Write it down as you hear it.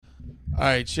All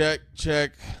right, check.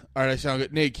 All right, I sound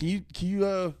good. Nate, can you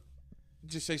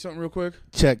just say something real quick?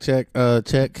 Check.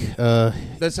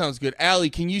 That sounds good. Allie,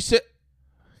 can you sit?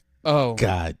 Oh,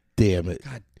 God damn it.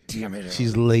 God damn it.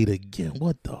 She's late again.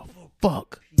 What the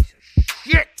fuck?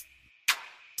 Shit.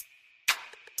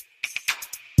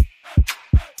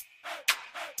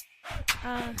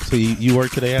 So you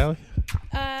work today, Allie?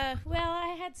 Well,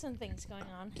 I had some things going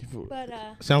on, but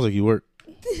Sounds like you work.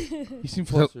 You seem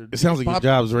flustered. It sounds like your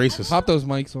job's racist. Pop those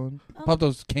mics on. Pop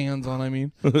those cans on, I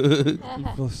mean. You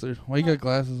flustered. Why you got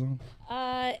glasses on?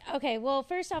 Okay. Well,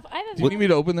 first off, I have a. Do you need me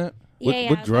to open that?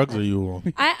 What drugs are you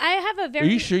on? I have a very.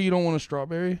 Are you sure you don't want a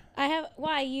strawberry? I have.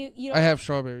 Why you? Don't, I have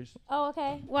strawberries. Oh,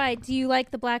 okay. Why do you like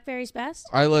the blackberries best?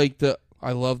 I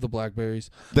love the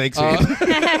blackberries. Thanks, The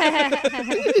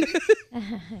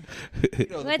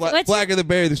blacker the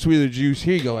berry, the sweeter the juice.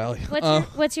 Here you go, Allie.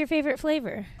 What's your favorite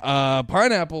flavor?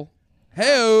 Pineapple.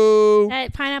 Hey-o.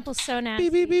 Pineapple's so nasty.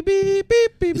 Beep, beep, beep,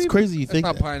 beep, beep, It's beep. crazy you think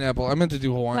That's that. not pineapple. I meant to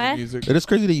do Hawaiian What? music. It is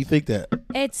crazy that you think that.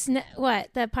 It's what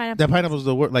the pineapple. That pineapple's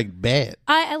the word, like, bad.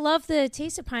 I love the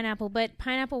taste of pineapple, but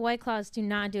pineapple White Claws do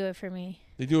not do it for me.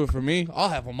 They do it for me. I'll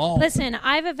have them all. Listen,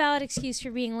 I have a valid excuse for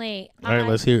being late. All right,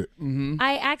 let's hear it. Mm-hmm.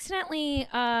 I accidentally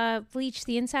bleached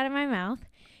the inside of my mouth,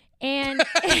 and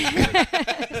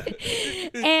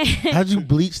How'd you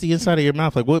bleach the inside of your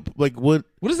mouth? Like what?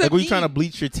 What does that Like, were you mean? trying to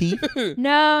bleach your teeth?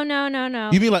 no.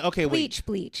 You mean like, okay, wait.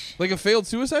 Bleach. Like a failed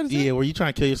suicide? Is Yeah, were you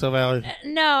trying to kill yourself, Allie?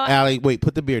 No. Allie, wait,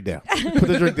 put the beer down. Put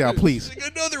the drink down, please.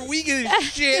 Like another week of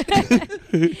this shit.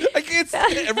 I can't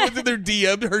stand it. Everyone's in their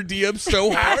DM, her DM so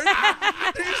hard.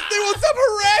 They won't stop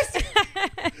harassing.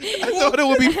 I thought it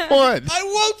would be fun. I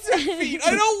won't set feet.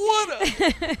 I don't want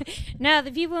to. No,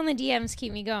 the people in the DMs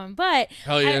keep me going. But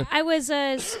Hell yeah. I was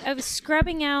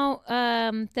scrubbing out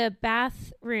the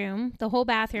bathroom, the whole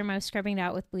bathroom. I was scrubbing it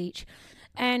out with bleach.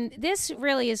 And this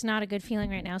really is not a good feeling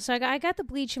right now. So I got the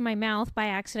bleach in my mouth by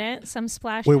accident. Some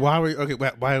splash. Wait, why were you, okay?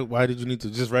 Why did you need to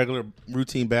just regular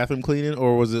routine bathroom cleaning,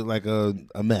 or was it like a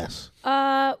mess? Do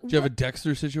you have a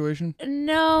Dexter situation?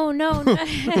 No.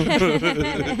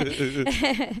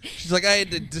 She's like, I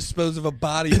had to dispose of a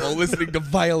body while listening to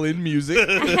violin music.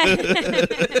 And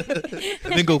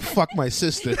then go fuck my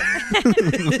sister.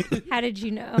 How did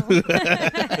you know?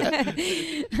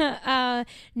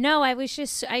 No, I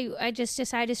just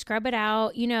decided to scrub it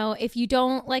out. You know, if you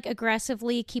don't like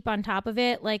aggressively keep on top of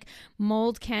it, like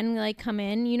mold can like come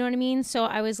in, you know what I mean? So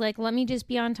I was like, let me just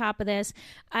be on top of this.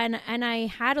 And I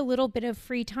had a little bit of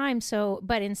free time.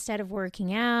 But instead of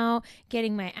working out,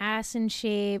 getting my ass in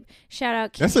shape, shout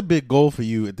out Kim. That's a big goal for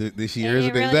you this year,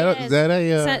 isn't it? Really Is that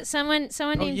a someone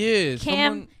named Yeah.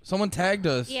 Cam? Someone tagged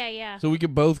us. Yeah. So we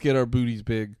could both get our booties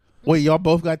big. wait, y'all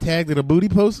both got tagged in a booty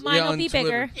post? Mine will on be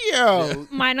Twitter. bigger. Yo,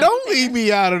 Mine will don't be leave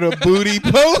me out of the booty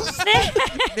post.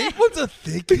 Nate wants a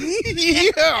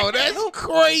thickie. Yo, that's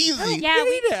crazy.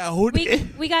 Yeah, out.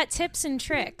 we got tips and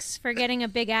tricks for getting a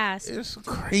big ass. It's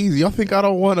crazy. Y'all think I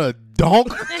don't want a donk?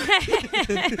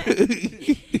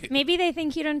 Maybe they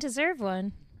think you don't deserve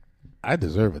one. I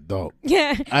deserve a donk.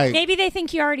 Yeah. Maybe they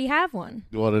think you already have one.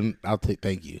 Well, then I'll take.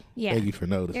 Thank you. Yeah. Thank you for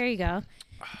noticing. There you go.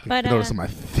 But Noticing my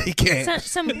thick ass.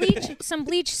 some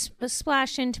bleach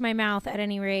splashed into my mouth at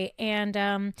any rate, and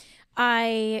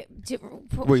I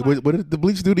Wait, what did the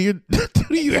bleach do to you?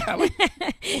 Allie?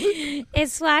 it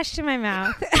splashed in my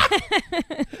mouth.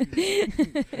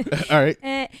 All right.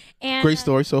 And Great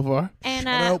story so far. And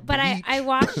out, but I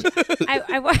washed.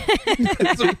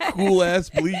 That's some cool ass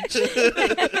bleach.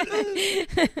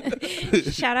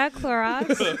 Shout out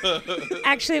Clorox.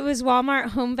 Actually, it was Walmart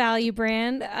Home Value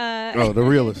brand. The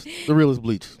realest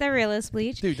bleach. The realest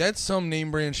bleach. Dude, that's some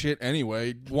name brand shit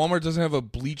anyway. Walmart doesn't have a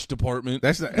bleach department.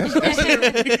 That's they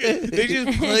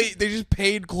just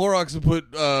paid Clorox to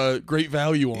put great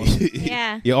value on it.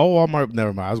 Yeah. Yeah, all Walmart.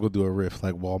 Never mind. I was gonna do a riff.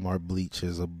 Like Walmart bleach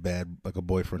is a bad, like a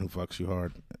boyfriend who fucks you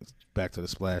hard. Back to the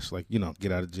splash. Like,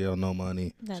 get out of jail, no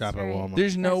money. That's Shop right. at Walmart.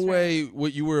 There's no That's way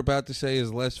what you were about to say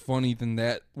is less funny than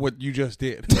that. What you just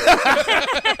did.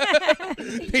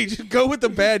 They just go with the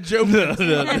bad joke. No.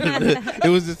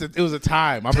 It was a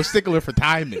time. I'm a stickler for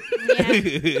timing.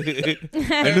 Yeah.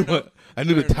 I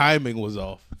knew the timing was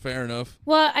off. Fair enough.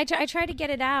 Well, I tried to get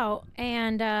it out,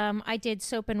 and I did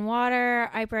soap and water.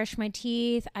 I brushed my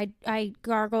teeth. I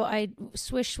gargle. I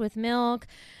swished with milk.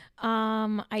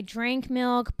 I drank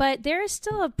milk, but there is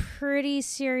still a pretty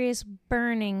serious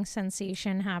burning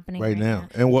sensation happening Right now.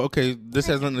 And this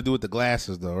has nothing to do with the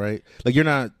glasses though, right? Like you're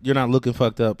not looking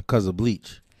fucked up because of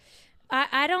bleach.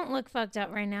 I don't look fucked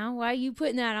up right now. Why are you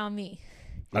putting that on me?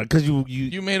 Because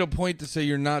You made a point to say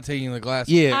you're not taking the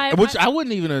glasses. Yeah, which I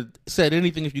wouldn't even have said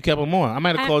anything if you kept them on. I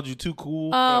might have called you too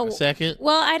cool for a second.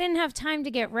 Well, I didn't have time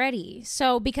to get ready.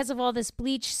 So because of all this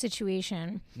bleach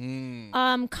situation.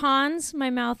 Cons, my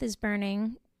mouth is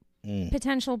burning.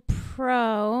 Potential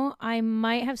pro, I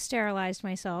might have sterilized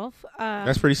myself.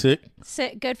 That's pretty sick.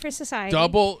 Good for society.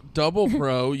 Double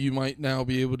pro, you might now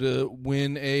be able to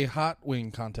win a hot wing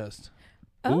contest.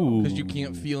 Oh. Because you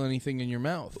can't feel anything in your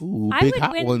mouth. Ooh, big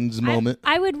hot ones moment.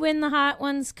 I would win the hot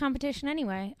ones competition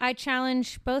anyway. I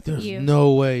challenge both of you. There's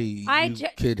no way you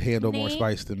could handle more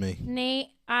spice than me. Nate,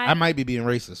 I might be being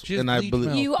racist, and I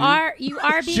believe you are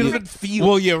being.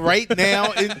 Well, yeah, right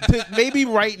now, maybe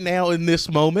right now in this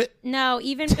moment. No,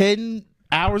 even 10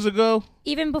 hours ago.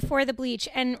 Even before the bleach.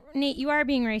 And Nate, you are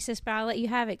being racist, but I'll let you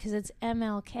have it because it's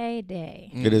MLK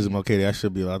Day. It is MLK Day. I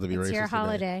should be allowed to be racist. It's your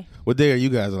holiday. Today. What day are you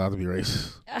guys allowed to be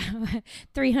racist?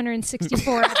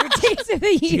 364 other days of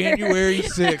the year. January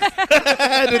 6th.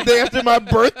 The day after my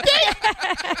birthday?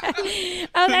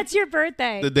 Oh, that's your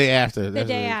birthday. The day after. The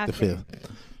day after. The 5th.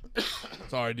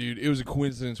 Sorry, dude. It was a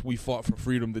coincidence we fought for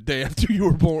freedom the day after you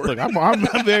were born. Look,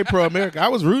 I'm very pro-America. I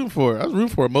was rooting for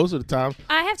it. most of the time.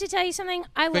 I have to tell you something.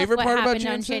 I love Favorite what part happened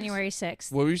about on January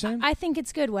 6th. What were you saying? I think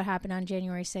it's good what happened on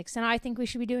January 6th, and I think we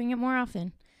should be doing it more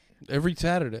often. Every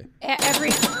Saturday.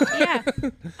 Yeah.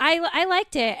 I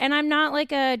liked it, and I'm not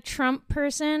like a Trump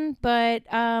person, but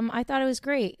I thought it was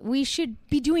great. We should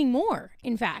be doing more.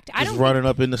 In fact, I don't running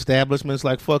up in establishments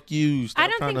like fuck you. I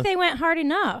don't think they went hard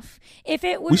enough. If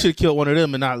it was, we should kill one of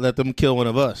them and not let them kill one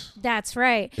of us. That's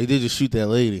right. They did just shoot that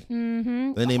lady.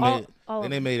 Mm-hmm. Then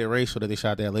they made it racial that they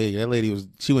shot that lady. That lady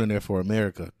she went in there for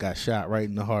America. Got shot right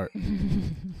in the heart.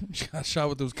 She got shot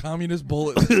with those communist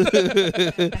bullets.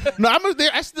 No,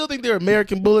 I still think they're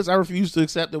American bullets. I refuse to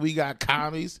accept that we got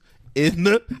commies in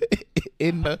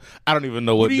the. I don't even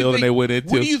know what building they went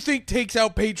into. What do you think takes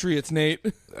out patriots, Nate?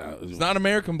 It's not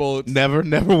American bullets. Never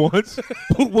once.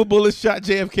 What bullets shot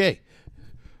JFK? It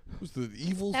was the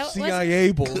evil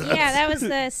CIA bullets. Yeah, that was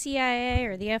the CIA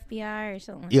or the FBI or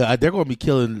something. Yeah, they're going to be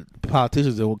killing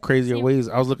politicians in crazier ways.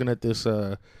 I was looking at this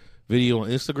video on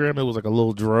Instagram. It was like a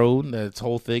little drone. That its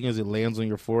whole thing is it lands on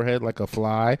your forehead like a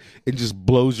fly and just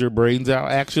blows your brains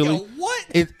out. Actually, yo, what?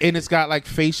 And it's got like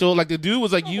facial. Like the dude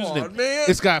was like using it. Man.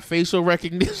 It's got facial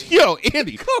recognition. Yo,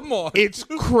 Andy, come on! It's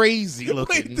crazy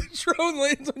looking. Wait, the drone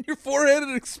lands on your forehead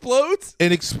and explodes.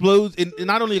 And explodes, and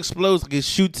not only explodes, like it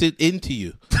shoots it into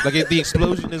you. Like the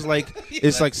explosion is like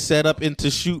it's like set up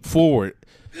into shoot forward.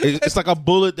 It's like a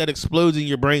bullet that explodes in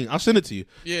your brain. I'll send it to you.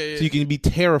 Yeah. So you can be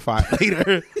terrified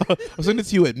later. I'll send it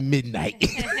to you at midnight.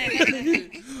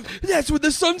 That's when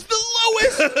the sun's the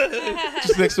lowest.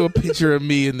 Just next to a picture of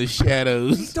me in the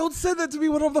shadows. Don't send that to me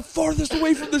when I'm the farthest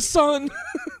away from the sun.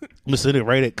 I'm gonna send it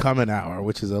right at coming hour,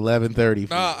 which is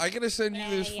 11:30. I gotta send you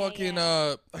this fucking.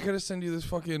 I gotta send you this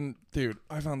fucking dude.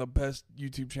 I found the best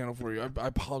YouTube channel for you. I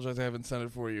apologize, I haven't sent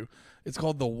it for you. It's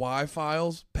called the Y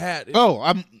Files. Pat.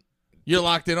 You're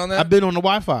locked in on that? I've been on the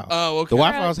Wi-Fi. Oh, okay. The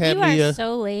Wi-Fi's had me. You are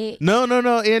so late. No.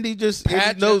 Andy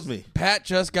knows me. Pat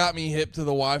just got me hip to the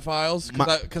Wi-Files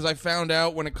because I found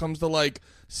out when it comes to like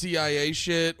CIA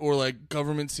shit or like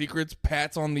government secrets,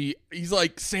 Pat's he's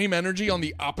like same energy on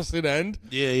the opposite end.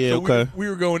 Yeah, so okay. We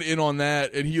were going in on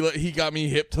that, and he got me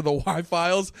hip to the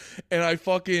Wi-Files, and I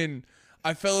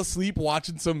fell asleep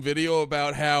watching some video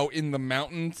about how in the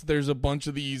mountains there's a bunch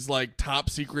of these like top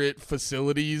secret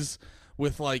facilities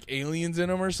with like aliens in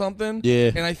them or something. Yeah.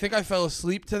 And I think I fell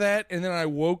asleep to that, and then I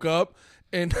woke up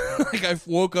and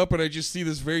I just see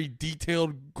this very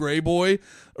detailed gray boy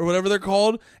or whatever they're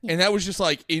called, and that was just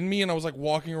like in me, and I was like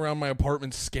walking around my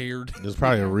apartment scared. There's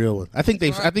probably a real one. I think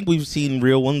we've seen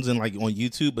real ones on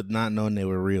YouTube, but not knowing they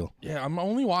were real. Yeah, I'm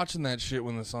only watching that shit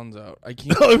when the sun's out. I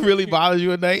can't. Oh, it really bothers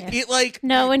you at night? Yeah.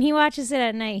 No, when he watches it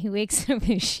at night, he wakes up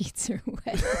his sheets are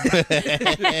wet.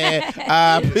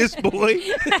 Piss boy.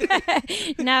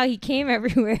 No, he came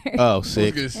everywhere. Oh,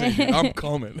 sick. I was gonna say, I'm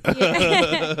coming.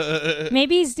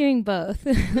 Maybe he's doing both.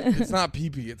 It's not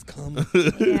pee-pee, it's coming.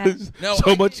 Yeah. No,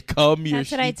 so much cum, your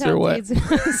that's what I sheets tell are wet.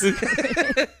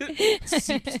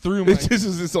 Seeps through my...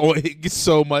 It gets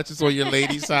so much. It's on your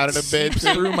lady's side of the bed.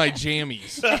 Seeps through my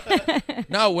jammies.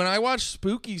 No, when I watch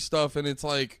spooky stuff and it's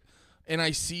like, and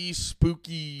I see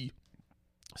spooky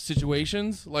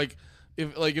situations, like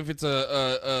if it's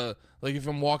like if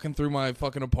I'm walking through my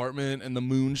fucking apartment and the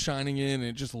moon's shining in and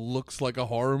it just looks like a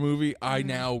horror movie, I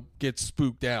now get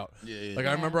spooked out. Yeah. Like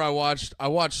I remember I watched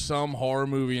some horror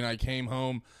movie and I came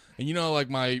home and you know like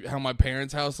how my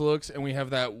parents' house looks, and we have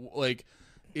that like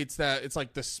it's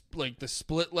like the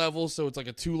split level, so it's like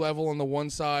a 2 level on the one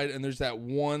side, and there's that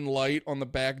one light on the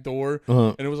back door,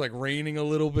 and it was like raining a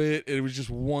little bit, and it was just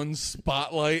one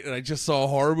spotlight, and I just saw a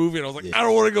horror movie, and I was like, I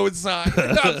don't want to go inside.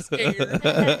 I'm scared.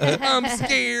 I'm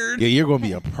scared. Yeah, you're gonna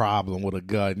be a problem with a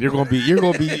gun. You're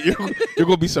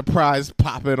gonna be surprised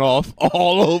popping off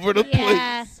all over the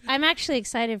Yeah, place. I'm actually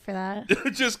excited for that.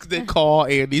 Just they call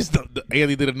Andy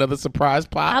did another surprise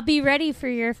pop. I'll be ready for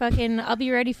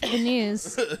the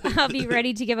news. I'll be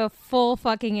ready to give a full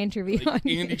fucking interview on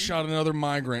Andy shot another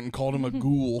migrant and called him a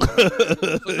ghoul.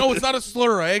 Like, no, it's not a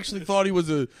slur. I actually thought he was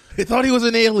an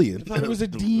alien. I thought he was a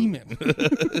demon.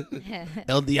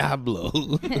 El Diablo.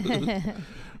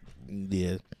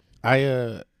 Yeah.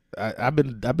 I've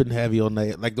been heavy on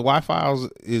that. Like the Y-Files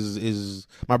is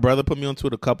my brother put me onto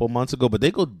it a couple months ago, but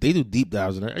they do deep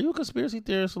dives in it. Are you a conspiracy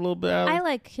theorist a little bit, Allie? I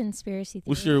like conspiracy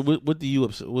theories. What do you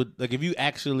like if you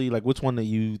actually like which one that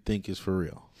you think is for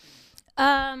real?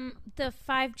 The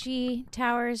 5G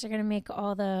towers are gonna make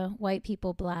all the white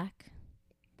people black.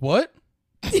 What?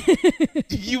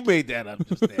 You made that up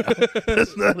just now.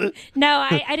 That's not it. No,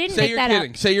 I didn't make that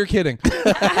up. Say you're kidding.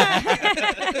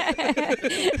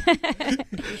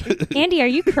 Andy, are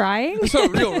you crying? That's not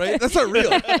real, right? That's not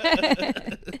real.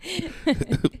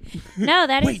 No,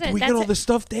 that Wait, do we get all the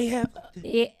stuff they have?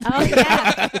 Yeah, oh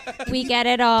yeah, we get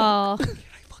it all.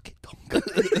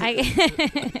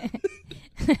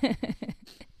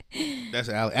 That's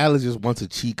Alice just wants a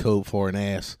cheat code for an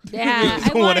ass. Yeah, she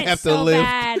don't want to have to so live.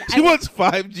 bad. She wants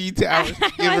 5G towers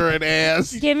to give her an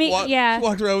ass. Give me, She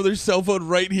walked around with her cell phone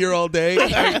right here all day.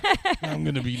 I'm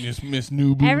gonna be Miss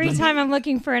New Booty. Every time I'm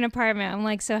looking for an apartment, I'm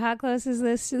like, so how close is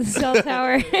this to the cell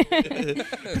tower?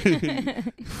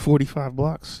 45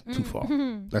 blocks. Too far.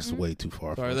 That's way too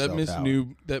far. Sorry, that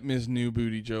Miss New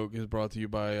Booty joke is brought to you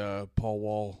by Paul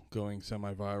Wall going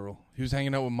semi-viral. He was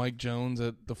hanging out with Mike Jones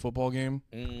at the football game.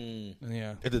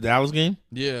 Yeah. At the Dallas game?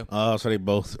 Yeah. So they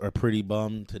both are pretty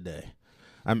bummed today.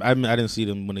 I didn't see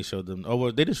them when they showed them. Oh,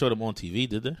 well, they didn't show them on TV,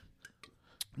 did they?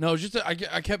 No, just I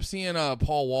kept seeing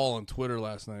Paul Wall on Twitter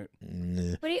last night.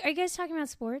 Yeah. Are you guys talking about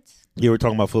sports? Yeah, we're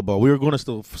talking about football.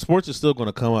 Sports is still going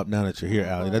to come up now that you're here,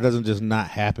 Allie. That doesn't just not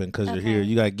happen because you're here.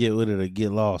 You got to get with it or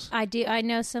get lost. I do. I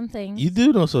know some things. You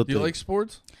do know something. Do you like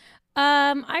sports?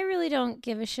 I really don't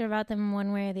give a shit about them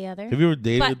one way or the other. Have you ever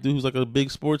dated a dude who's like a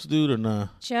big sports dude or nah?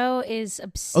 Joe is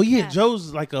obsessed. Oh yeah,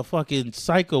 Joe's like a fucking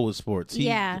psycho with sports. He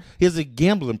has a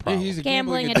gambling problem. Yeah, he's a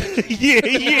gambling addiction.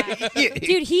 yeah.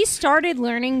 Dude, he started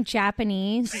learning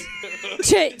Japanese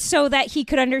so that he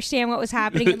could understand what was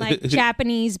happening in like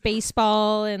Japanese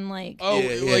baseball and like.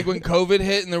 Like when COVID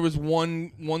hit and there was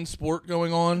one sport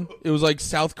going on, it was like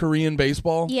South Korean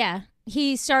baseball. Yeah.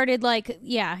 He started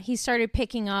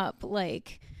picking up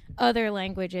like other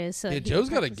languages. So Joe's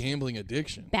got a gambling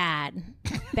addiction. Bad.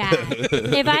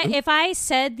 If I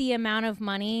said the amount of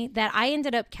money that I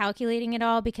ended up calculating it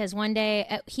all because one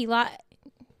day he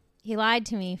lied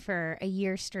to me for a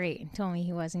year straight and told me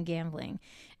he wasn't gambling.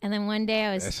 And then one day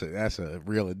I was... That's a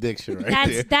real addiction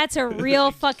there. That's a real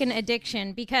fucking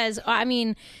addiction because, I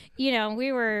mean,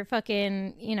 we were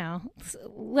fucking,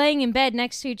 laying in bed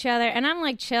next to each other. And I'm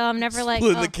like, chill. I'm never like...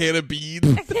 Splitting a can of beans.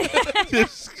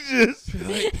 just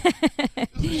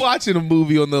watching a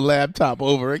movie on the laptop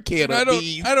over a can of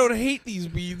beans. I don't hate these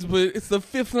beans, but it's the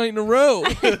 5th night in a row.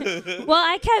 Well,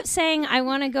 I kept saying, I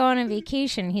want to go on a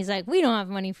vacation. He's like, we don't have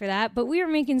money for that. But we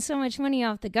were making so much money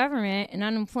off the government and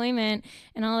unemployment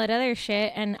and all that other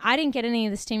shit, and I didn't get any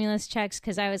of the stimulus checks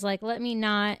because I was like, let me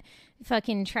not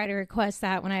fucking try to request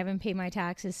that when I haven't paid my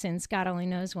taxes since God only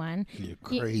knows when. You're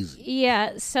crazy.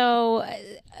 Yeah, so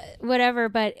whatever,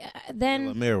 but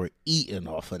then Mary were eating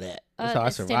off of that. That's how I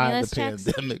survived the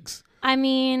pandemics. I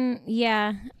mean,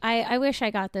 yeah, I wish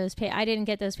I got those I didn't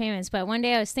get those payments, but one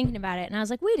day I was thinking about it and I was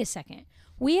like, wait a second.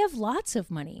 We have lots of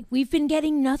money. We've been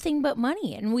getting nothing but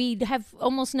money, and we have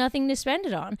almost nothing to spend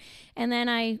it on. And then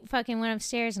I fucking went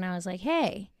upstairs, and I was like,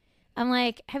 hey. I'm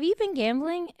like, have you been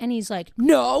gambling? And he's like,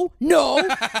 no.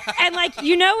 And like,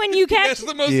 when you catch... That's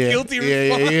the most guilty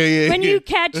response. When you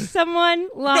catch someone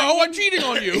lying... No, I'm cheating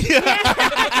on you.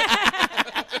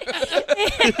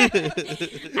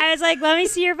 I was like, let me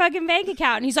see your fucking bank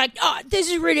account. And he's like, oh,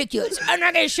 this is ridiculous. I'm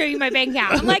not going to show you my bank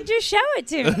account. I'm like, just show it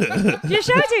to me. Just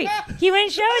show it to me. He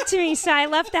wouldn't show it to me. So I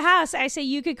left the house. I said,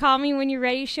 you could call me when you're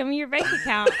ready to show me your bank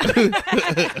account.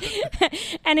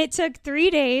 And it took 3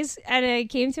 days. And I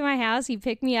came to my house. He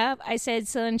picked me up. I said,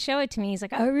 so then show it to me. He's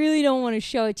like, I really don't want to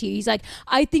show it to you. He's like,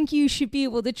 I think you should be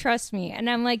able to trust me. And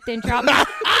I'm like, then drop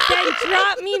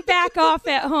me back off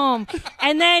at home.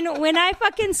 And then when I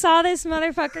fucking saw this motherfucker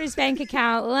motherfucker's bank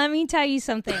account. Let me tell you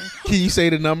something. Can you say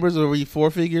the numbers? Or were you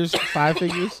 4 figures, 5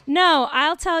 figures? No,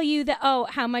 I'll tell you that. Oh,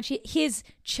 how much his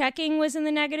checking was in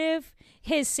the negative.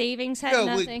 His savings had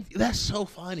nothing. That's so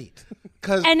funny.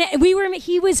 And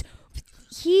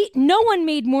no one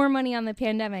made more money on the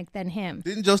pandemic than him.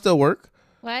 Didn't Joe still work?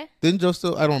 What? Didn't Joe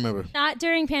still? I don't remember. Not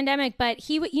during pandemic, but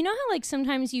you know how like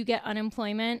sometimes you get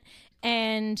unemployment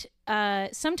and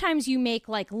sometimes you make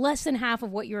like less than half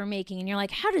of what you were making and you're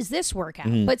like, how does this work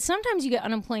out? But sometimes you get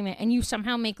unemployment and you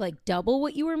somehow make like double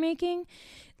what you were making.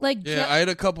 Like I had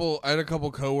a couple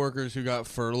coworkers who got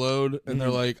furloughed, and they're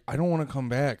like, "I don't want to come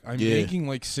back. I'm making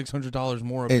like $600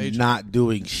 more a and paycheck, not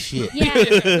doing shit."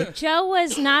 Yeah, Joe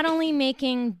was not only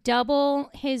making double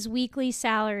his weekly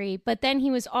salary, but then he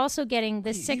was also getting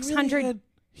the $600.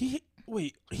 He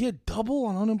had double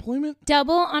on unemployment.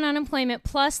 Double on unemployment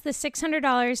plus the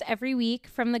 $600 every week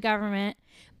from the government.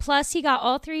 Plus he got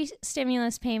all 3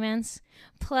 stimulus payments.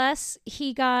 Plus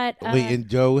he got and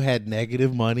Joe had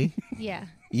negative money. Yeah.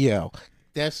 Yo,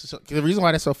 the reason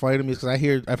why that's so funny to me is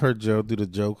because I've heard Joe do the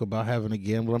joke about having a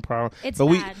gambling problem. It's but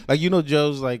bad.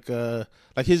 Joe's like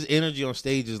his energy on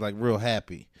stage is like real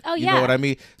happy. Oh you yeah. know what I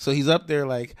mean? So he's up there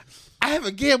like, I have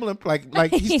a gambling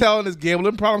like he's telling his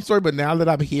gambling problem story. But now that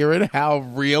I'm hearing how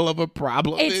real of a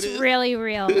problem it's it is, really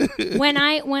real. when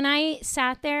I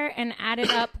sat there and added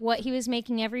up what he was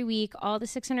making every week, all the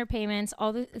 600 payments,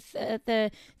 all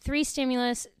the 3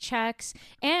 stimulus checks,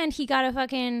 and he got a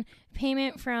fucking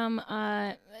payment from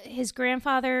his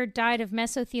grandfather died of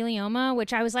mesothelioma,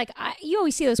 which I was like, you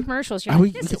always see those commercials. You're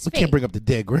like, this is we fake. can't bring up the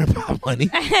dead grandpa money.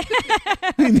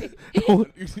 You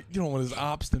don't want his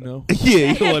ops to know.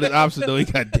 Yeah, you don't want his option though. He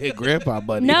got dead grandpa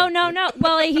money. No.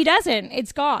 Well, he doesn't.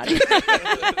 It's gone.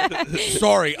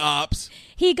 Sorry, ops.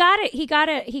 He got it. He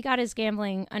got his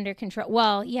gambling under control.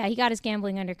 Well, yeah, he got his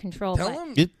gambling under control. Tell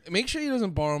him. Make sure he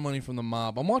doesn't borrow money from the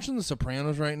mob. I'm watching The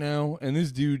Sopranos right now, and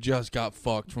this dude just got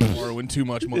fucked from borrowing too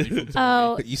much money from Tony.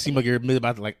 Oh, You seem like you're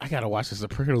about to I gotta watch The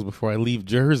Sopranos before I leave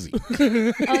Jersey. oh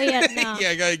yeah, no. Yeah,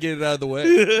 I gotta get it out of the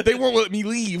way. They won't let me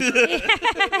leave.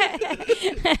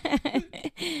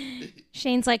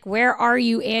 Shane's like, where are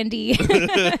you, Andy?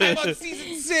 I'm on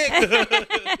season 6.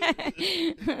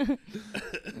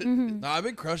 No, I've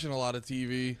been crushing a lot of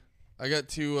TV. I get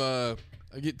too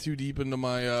deep into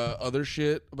my other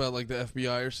shit about like the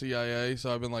FBI or CIA,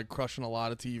 so I've been like crushing a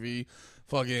lot of TV.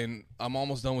 Fucking, I'm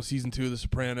almost done with season 2 of The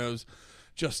Sopranos.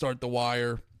 Just start The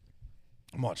Wire.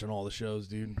 I'm watching all the shows,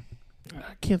 dude.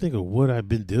 I can't think of what I've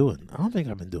been doing. I don't think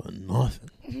I've been doing nothing.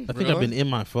 I think I've been in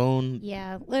my phone.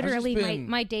 Yeah, literally,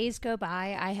 my days go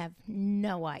by. I have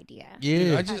no idea.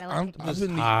 Yeah, Dude,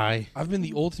 I've been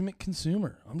the ultimate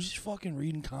consumer. I'm just fucking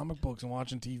reading comic books and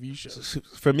watching TV shows.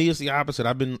 For me, it's the opposite.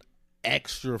 I've been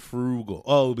extra frugal.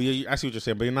 Oh, but I see what you're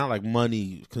saying, but you're not like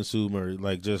money consumer,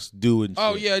 like just doing.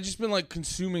 Oh shit. yeah, I've just been like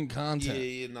consuming content.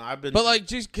 Yeah, no, I've been. But like,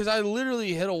 just because I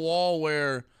literally hit a wall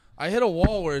where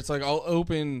it's like I'll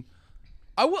open.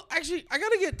 I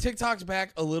gotta get TikToks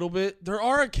back a little bit. There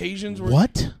are occasions where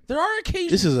there are occasions.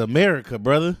 This is America,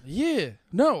 brother. Yeah.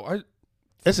 No,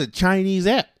 that's a Chinese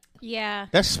app. Yeah.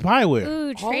 That's spyware.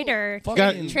 Ooh, traitor.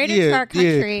 Fucking- Traitor to our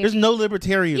country. There's no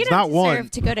libertarians. You don't not deserve one.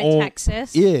 to go to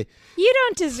Texas. Yeah. You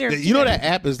don't deserve to You know go that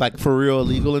app is like for real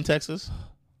illegal in Texas?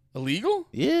 illegal?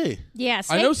 Yeah. Yeah,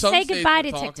 I know some say states goodbye are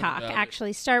to talking TikTok. about it.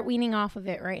 Actually, start weaning off of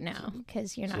it right now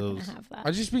because you're not going to have that.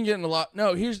 I've just been getting a lot.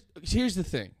 No, here's the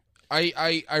thing.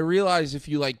 I realize if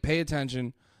you like pay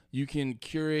attention, you can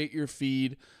curate your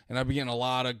feed, and I've been getting a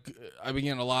lot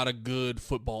of good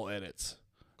football edits.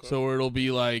 Okay. So it'll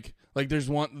be like there's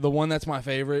the one that's my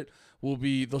favorite will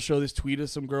be they'll show this tweet of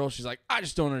some girl. She's like, I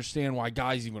just don't understand why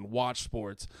guys even watch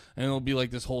sports, and it'll be like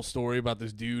this whole story about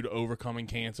this dude overcoming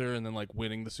cancer and then like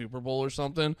winning the Super Bowl or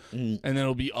something. And then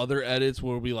it'll be other edits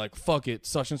where it'll be like, fuck it,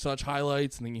 such and such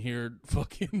highlights, and then you hear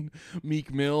fucking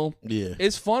Meek Mill. Yeah,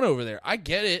 it's fun over there. I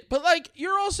get it, but like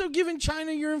you're also giving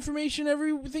China your information,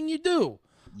 everything you do.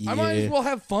 Yeah. I might as well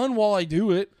have fun while I do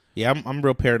it. Yeah, I'm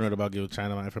real paranoid about giving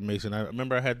China my information. I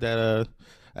remember I had that.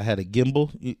 I had a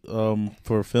gimbal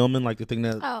for filming, like the thing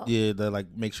that that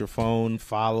like makes your phone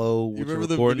follow. You remember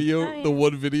the video, Oh, yeah. the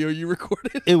one video you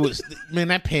recorded? It was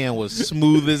that pan was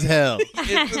smooth as hell.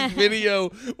 It's this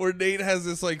video where Nate has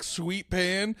this like sweet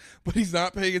pan, but he's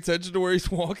not paying attention to where he's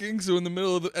walking. So in the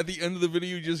middle of at the end of the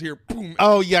video, you just hear boom.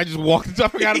 Oh yeah, I just walked into. I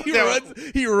forgot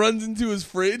he runs into his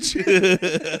fridge.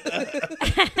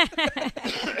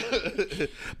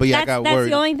 But yeah, that's, I got that's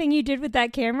worried. the only thing you did with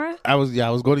that camera? I was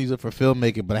going to use it for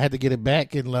filmmaking, but I had to get it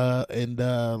back and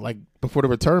like before the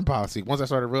return policy. Once I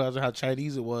started realizing how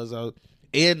Chinese it was,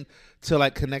 and to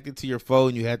like connect it to your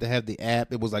phone, you had to have the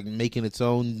app. It was like making its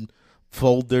own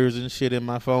folders and shit in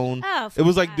my phone. Oh, it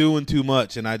was like God. doing too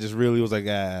much, and I just really was like,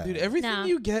 Dude, everything No.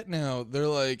 you get now, they're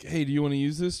like, hey, do you want to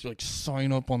use this? You're like,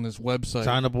 sign up on this website.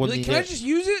 Sign up on You're like, the can I app. just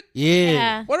use it?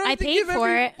 Yeah. Why do I I have to paid give for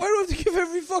it. Why do I have to give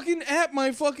every fucking app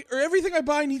my fucking or everything I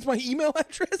buy needs my email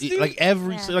address? Dude? Like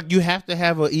like you have to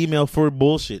have an email for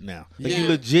bullshit now. Like you Yeah.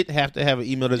 legit have to have an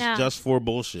email that's No. just for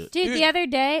bullshit. Dude, the other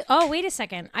day. Oh, wait a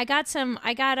second.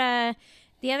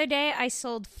 The other day I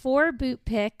sold 4 boot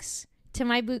picks to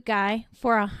my boot guy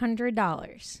for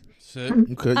 $100. Sick.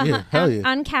 Okay, yeah, hell yeah.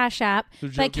 On Cash App. So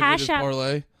Joe But can hit Cash his App.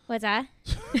 parlay. What's that?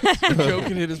 Joe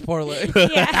can hit his parlay.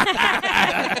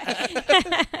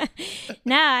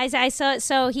 No, I saw it.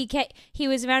 So he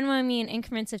was Venmoing me in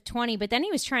increments of 20, but then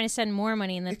he was trying to send more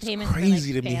money, and the It's payments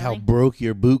crazy were, to like, me how failing. broke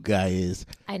your boot guy is.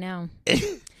 I know.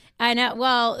 I know.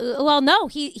 Well, no.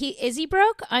 He is he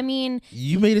broke? I mean,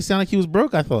 You made it sound like he was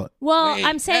broke, I thought. well, Wait,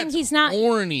 I'm saying that's he's not.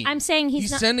 horny. I'm saying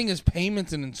he's not. sending his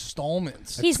payments in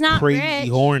installments. He's not Crazy rich.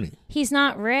 horny. He's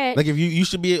not rich. Like if you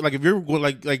should be like if you're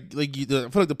like you, I feel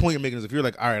like the point you're making is if you're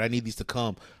like, all right, I need these to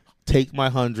come, take my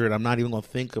 100. I'm not even gonna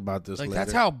think about this. Like later.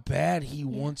 that's how bad he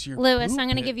wants your Lewis, boot I'm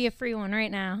going to pic. give you a free one right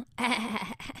now.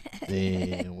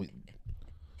 Damn,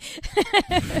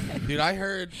 Dude, I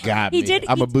heard. got He me. did-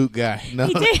 I'm he- a boot guy. No,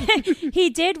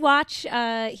 He did watch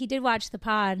the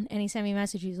pod, and he sent me a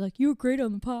message. He's like, "You were great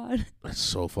on the pod." that's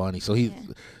so funny. So he.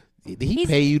 Did he He's-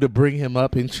 pay you to bring him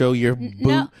up and show your boot?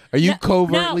 no, Are you no,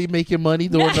 covertly making money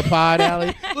during the pod,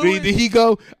 Allie? Did he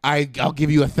go? I'll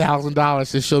give you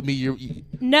 $1,000 to show me your.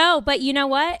 No, but you know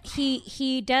what?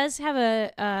 He does have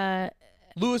a.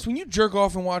 Lewis, when you jerk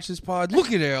off and watch this pod,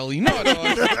 look at Ellie, not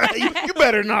us. You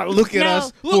better not look at No.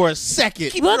 us for a second.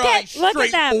 Keep Look your at- eyes look at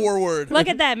straight them. forward. Look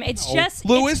at them. It's just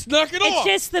Lewis, knock it it's off.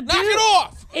 just the knock boot. it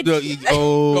off. It's, No,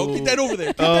 oh, Go get that over there.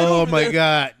 Get that oh over my there.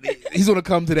 God, he's gonna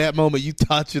come to that moment. You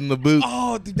touching the boot?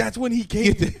 Oh, dude, that's when he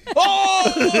came. Get Oh,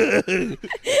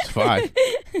 It's fine.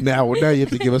 Now you have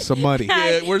to give us some money.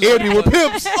 yeah, where's Andy, the we're money?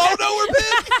 pimps. Oh no,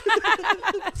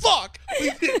 we're pimps. Fuck.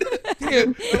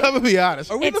 Damn. I'm gonna be honest.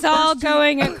 Are we it's the all first two-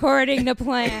 going according to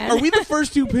plan. Are we the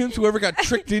first 2 pimps who ever got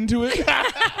tricked into it?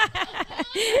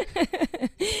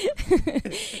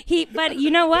 But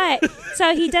you know what?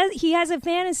 So he has a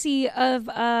fantasy of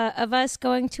us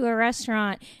going to a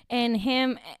restaurant and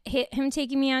him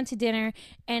taking me out to dinner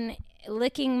and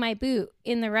licking my boot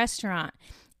in the restaurant.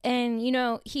 And you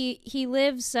know, he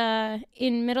lives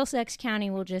in Middlesex County,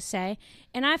 we'll just say.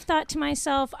 And I've thought to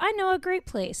myself, I know a great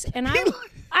place, and I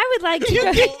would like to You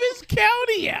go. gave his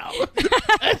county out.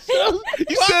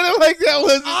 You said it like that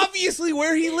was. Obviously,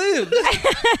 where he lives.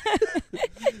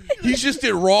 He's just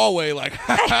in Rawway, like,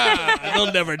 ha ha,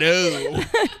 they'll never know.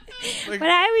 Like, But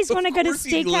I always want to go to course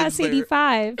he lives Steakhouse there.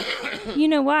 85. You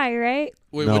know why, right?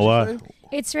 Wait, No, what'd you why? say?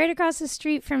 It's right across the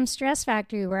street from Stress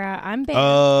Factory, where I'm banned.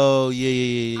 Oh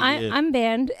yeah. I'm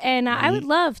banned, and I would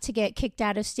love to get kicked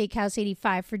out of Steakhouse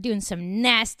 85 for doing some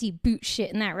nasty boot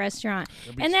shit in that restaurant.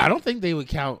 And then I don't think they would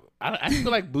count. I feel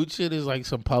like boot shit is like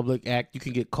some public act. You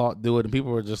can get caught doing it, and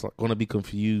people are just like, going to be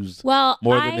confused well,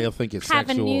 more I than they'll think it's have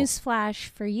sexual. a news flash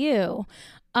for you.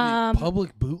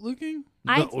 Public bootlicking?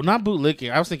 No, not boot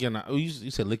licking. I was thinking, you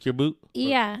said lick your boot?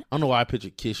 Yeah. I don't know why I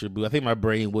pictured kiss your boot. I think my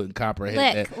brain wouldn't comprehend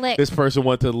that. Lick. This person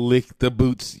wanted to lick the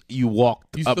boots you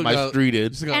walked You up still my got- street in.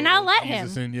 You still got And a I'll little let him.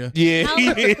 Jesus in ya.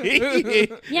 Yeah.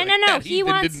 Yeah, no. He Ethan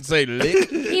wants didn't say lick.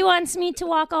 he wants me to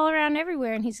walk all around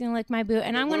everywhere, and he's gonna lick my boot,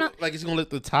 and I'm gonna Like, is he going to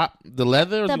lick the top, the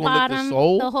leather, or is the he going to lick bottom, the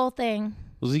sole? the whole thing.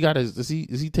 Does he got his? Does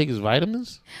he take his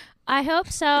vitamins? I hope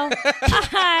so.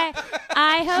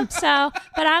 I hope so.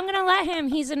 But I'm going to let him.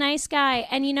 He's a nice guy.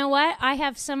 And you know what? I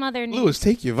have some other news. Lewis,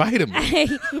 take your vitamins.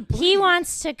 He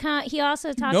wants to come. He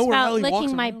also talks know where about Allie walks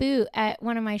licking my around? boot at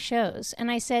one of my shows.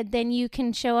 And I said, then you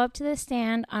can show up to the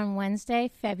stand on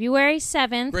Wednesday, February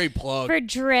 7th Great plug. for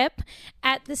Drip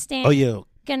at the stand. Oh yeah,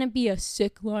 Gonna be a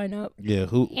sick lineup. yeah.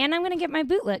 Who? And I'm gonna get my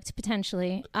boot licked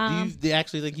potentially. Do you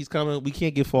actually think he's coming? We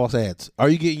can't get false ads. Are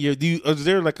you getting your? Is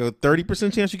there like a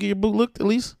 30% chance you get your boot looked at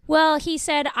least? Well, he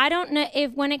said, I don't know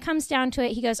if when it comes down to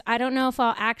it, he goes, I don't know if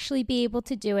I'll actually be able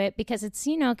to do it because it's,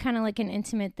 you know, kind of like an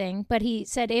intimate thing. But he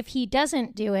said if he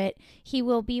doesn't do it, he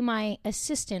will be my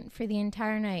assistant for the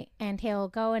entire night and he'll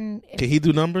go and. Can he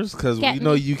do numbers? Because we Get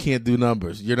know me. you can't do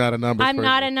numbers. You're not a numbers. I'm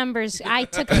not a person. numbers. I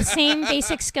took the same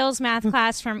basic skills math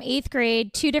class from 8th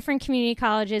grade, 2 different community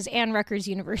colleges, and Rutgers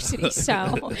University.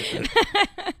 So,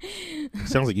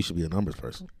 Sounds like you should be a numbers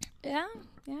person. yeah.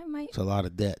 Yeah, I might. It's a lot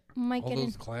of debt. Might All get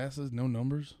those classes, no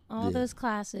numbers. all those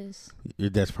classes. Your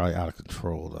debt's probably out of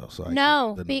control though. So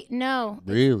No, no, no,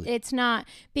 really, it's not,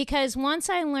 because once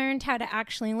I learned how to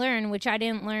actually learn, which I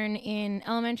didn't learn in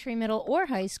elementary, middle, or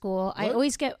high school, I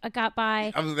always got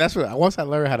by. I mean, that's what. Once I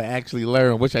learned how to actually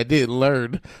learn, which I did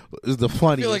learn, is the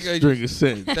funniest string of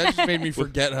sentence. That just made me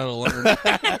forget how to learn.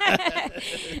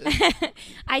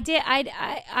 I did.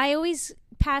 I always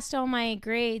passed all my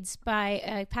grades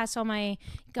by passed all my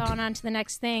going on to the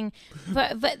next thing,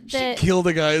 but She killed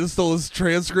a guy and stole his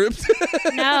transcript.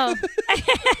 No.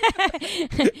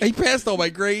 He passed all my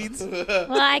grades.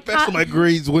 Well, I Passed all my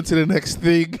grades, went to the next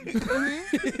thing.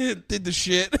 Did the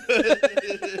shit.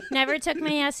 never took my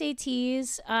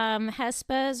SATs.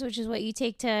 HESPAs, which is what you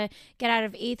take to get out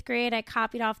of 8th grade. I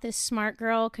copied off this smart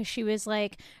girl because she was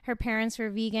like, her parents were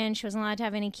vegan. She wasn't allowed to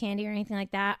have any candy or anything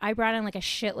like that. I brought in like a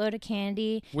shitload of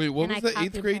candy. Wait, what and was I the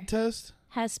 8th copied grade her. test?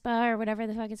 HESPA or whatever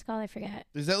the fuck it's called. I forget.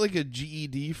 Is that like a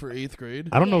GED for 8th grade?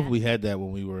 I don't know Yeah. if we had that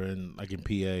when we were in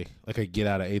PA, like a get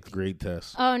out of 8th grade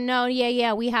test. Oh, no.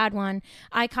 Yeah. We had one.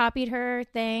 I copied her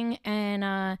thing,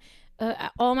 and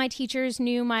all my teachers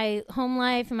knew my home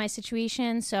life and my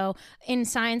situation. So in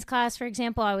science class, for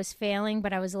example, I was failing,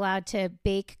 but I was allowed to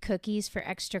bake cookies for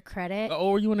extra credit.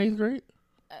 Oh, were you in 8th grade?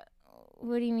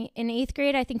 What do you mean? In 8th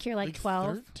grade, I think you're like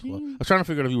 12. 13? I was trying to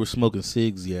figure out if you were smoking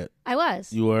cigs yet. I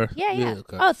was. You were? Yeah.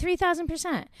 Okay. Oh, 3,000%.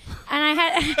 And I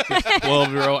had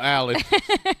 12-year-old Allen.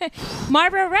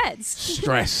 Marlboro Reds.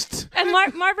 Stressed. And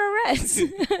Marlboro Reds.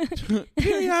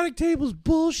 Periodic tables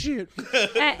bullshit.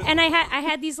 And I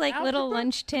had these like little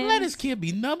lunch tins. Letters can't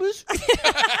be numbers.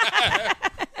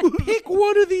 Pick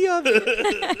one or the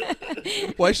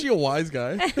other. Why is she a wise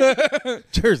guy?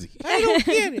 Jersey. I don't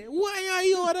get it. Why are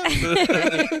you on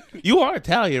You are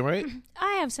Italian, right?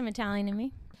 I have some Italian in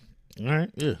me. All right.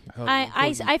 Yeah.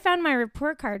 I found my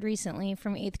report card recently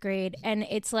from 8th grade, and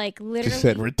it's like literally. Just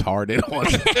said retarded on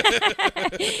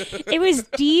it. It was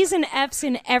D's and F's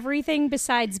in everything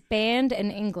besides band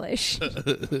and English. All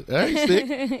right,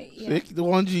 sick. Yeah. Sick. The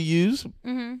ones you use.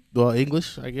 Mm-hmm. Well,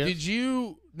 English, I guess. Did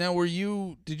you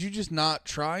just not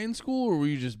try in school, or were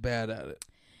you just bad at it?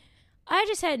 I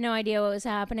just had no idea what was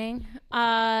happening.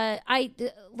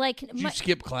 Did you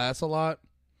skip class a lot?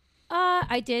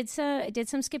 I did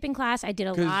some skipping class. I did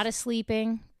a lot of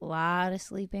sleeping, a lot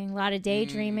of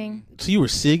daydreaming. So you were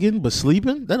sigging but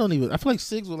sleeping? That don't even. I feel like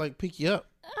SIGs would like pick you up.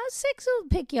 6 will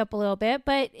pick you up a little bit,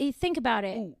 but think about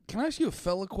it. Oh, can I ask you a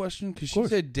fella question? Because she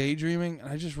said daydreaming, and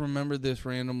I just remembered this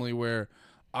randomly where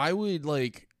I would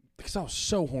because I was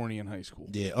so horny in high school.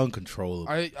 Yeah, uncontrollable.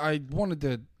 I wanted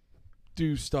to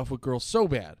do stuff with girls so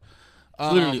bad.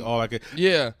 Literally all I could.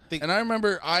 Yeah, and I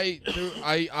remember I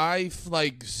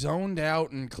like zoned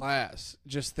out in class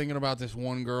just thinking about this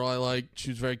one girl I liked. She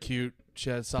was very cute.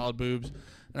 She had solid boobs.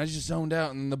 And I just zoned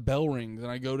out, and the bell rings, and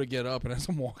I go to get up, and as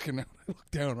I'm walking out, I look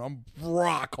down, and I'm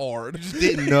rock hard. You just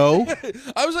didn't know?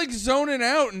 I was like zoning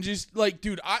out, and just like,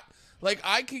 dude, I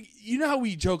could, you know how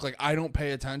we joke, like, I don't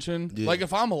pay attention? Yeah. Like,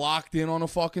 if I'm locked in on a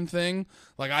fucking thing,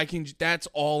 like, that's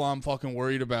all I'm fucking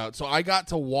worried about. So I got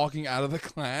to walking out of the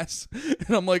class,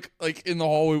 and I'm like in the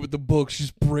hallway with the books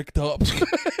just bricked up.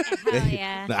 Hell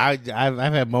yeah.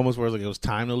 I've had moments where it was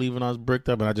time to leave and I was bricked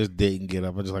up, and I just didn't get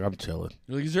up. I'm just like, I'm chilling.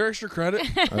 You're like, is there extra credit?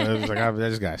 I was like, I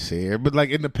just got scared. But like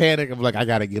in the panic of like, I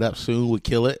got to get up soon would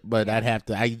kill it. But I'd have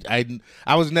to,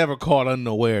 I was never caught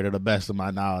unaware to the best of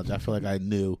my knowledge. I feel like I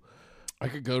knew. I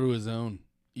could go to a zone.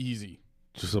 Easy.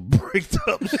 Just a bricked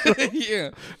up. Yeah.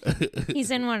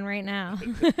 He's in one right now.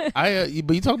 But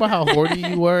you talk about how horny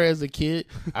you were as a kid.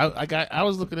 I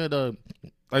was looking at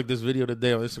like this video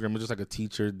today on Instagram. It was just like a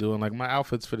teacher doing like my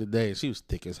outfits for the day. And she was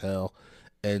thick as hell.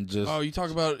 And just Oh, you talk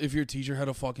about if your teacher had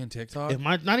a fucking TikTok?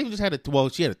 not even just had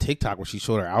she had a TikTok where she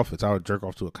showed her outfits. I would jerk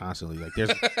off to it constantly. Like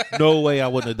there's no way I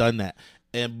wouldn't have done that.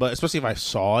 But especially if I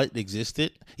saw it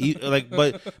existed,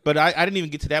 but I didn't even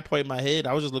get to that point in my head.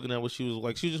 I was just looking at what she was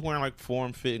like. She was just wearing like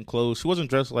form-fitting clothes. She wasn't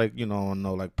dressed like no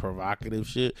like provocative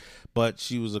shit. But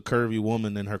she was a curvy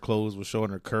woman, and her clothes were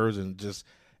showing her curves, and just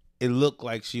it looked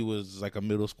like she was like a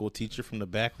middle school teacher from the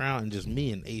background. And just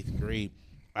me in 8th grade,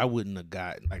 I wouldn't have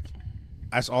gotten like.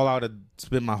 That's all I would have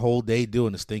spent my whole day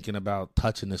doing is thinking about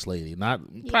touching this lady. Not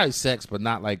probably sex, but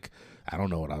not like I don't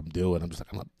know what I'm doing. I'm just like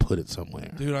I'm gonna put it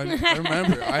somewhere. Dude, I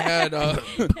remember I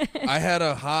had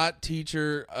a hot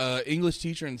teacher, English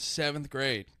teacher in 7th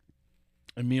grade,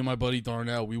 and me and my buddy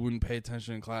Darnell, we wouldn't pay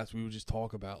attention in class. We would just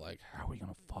talk about like how are we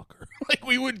gonna fuck her. Like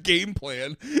we would game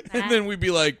plan, and then we'd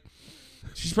be like,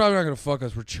 she's probably not gonna fuck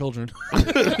us. We're children.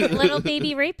 Little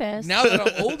baby rapist. Now that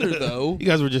I'm older, though, You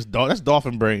guys were just that's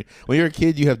dolphin brain. When you're a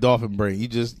kid, you have dolphin brain.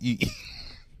 You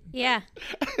Yeah.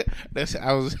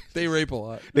 They rape a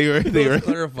lot. They Let's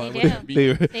clarify. They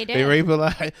do. They do. They rape a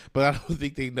lot, but I don't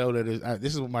think they know that.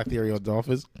 This is what my theory on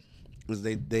dolphins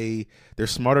is. They're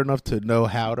smart enough to know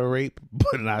how to rape,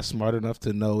 but not smart enough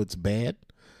to know it's bad.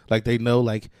 Like they know,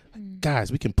 like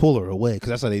guys, we can pull her away because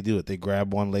that's how they do it. They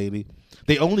grab one lady.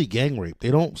 They only gang rape.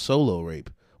 They don't solo rape,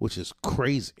 which is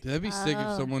crazy. That'd be sick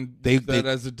if someone They- did that they-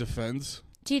 as a defense.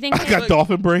 Do you think I got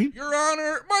dolphin brain. Your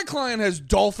Honor, my client has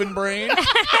dolphin brain.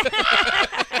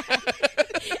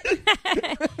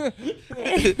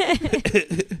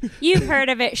 you've heard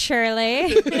of it, surely?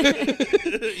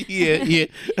 Yeah.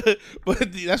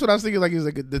 But that's what I was thinking. Like, it's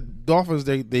like the dolphins.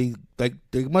 They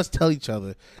must tell each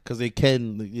other because they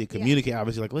can communicate.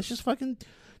 Obviously, like let's just fucking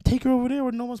take her over there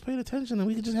where no one's paying attention, and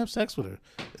we can just have sex with her,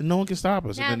 and no one can stop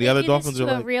us. Now, and then the they other do dolphins this are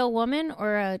to like, a real woman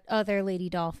or a other lady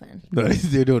dolphin? no,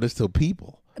 they're doing this to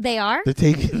people. They are. They're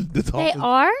taking the They dolphins.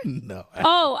 are. No.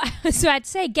 Oh, so I'd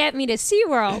say get me to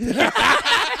SeaWorld.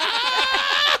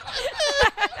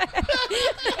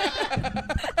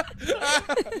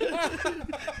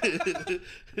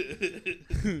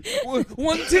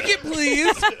 One ticket,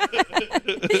 please.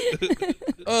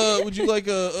 Would you like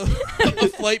a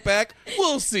flight back?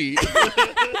 We'll see.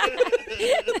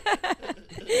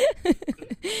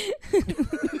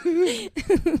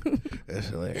 That's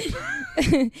hilarious.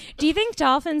 Do you think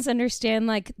dolphins understand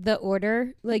like the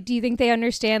order? Like, do you think they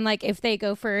understand like if they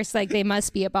go first, like they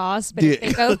must be a boss, but if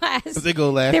they go last, If they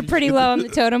go last, they're pretty low on the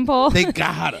totem pole? They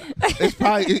gotta. It's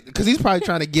probably because he's probably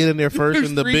trying to get in there first, There's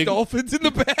and the 3 big dolphins in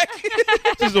the back.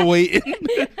 just waiting.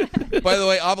 By the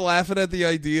way, I'm laughing at the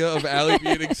idea of Allie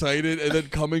being excited and then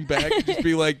coming back and just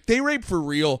be like, they rape for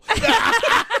real.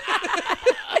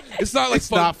 It's not like It's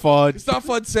not fun. It's not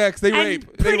fun sex. They I'm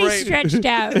rape. pretty They rape. stretched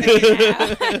out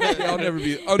right now. I'll never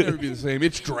be the same.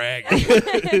 It's drag.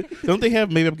 Don't they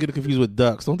have? Maybe I'm getting confused with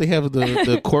ducks. Don't they have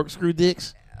the corkscrew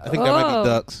dicks? I think that might Oh. be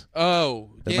ducks. Oh,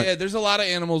 That yeah. might- There's a lot of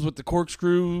animals with the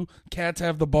corkscrew. Cats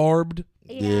have the barbed.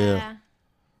 Yeah.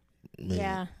 Man,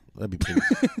 Yeah. that'd be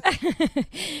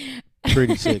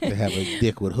pretty sick to have a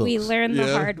dick with hooks. We learned the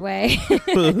Yeah. hard way.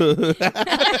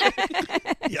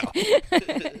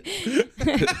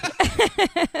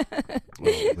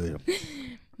 Oh,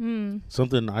 man.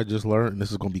 Something I just learned, and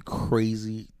this is going to be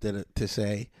crazy to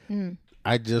say.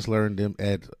 I just learned them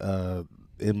at the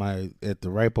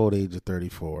ripe old age of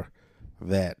 34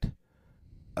 that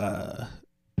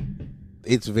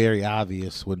it's very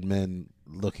obvious when men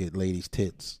look at ladies'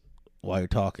 tits while you're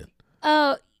talking.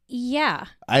 Oh, yeah.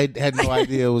 I had no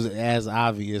idea it was as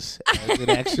obvious as it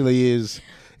actually is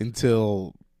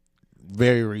until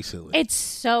very recently. It's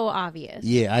so obvious.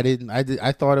 Yeah,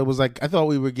 I thought it was like, I thought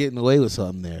we were getting away with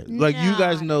something there. Like, you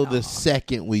guys know No. the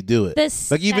second we do it.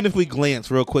 Like, even if we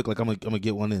glance real quick, like, I'm gonna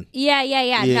get one in. Yeah.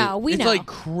 Yeah. No, we It's know. like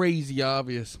crazy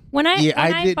obvious. When I Yeah,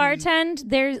 I didn't- bartend,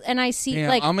 there's and I see Damn,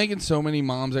 like I'm making so many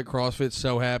moms at CrossFit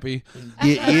so happy.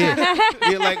 Yeah.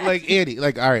 Yeah, like Andy.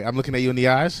 Like, all right, I'm looking at you in the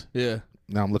eyes. Yeah.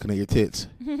 Now I'm looking at your tits.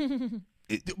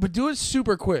 But do it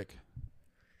super quick.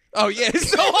 Oh, yeah. It's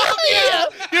so obvious.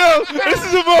 Yo, this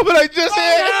is the moment I just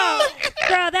had.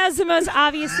 Bro, that was the most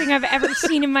obvious thing I've ever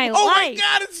seen in my Oh, my life.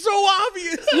 God. It's so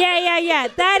obvious. Yeah.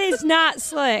 That is not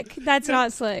slick. That's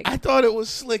not slick. I thought it was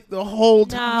slick the whole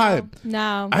time.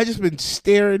 No. I just been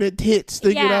staring at tits,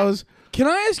 thinking Yeah. I was. Can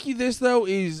I ask you this, though?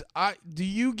 Because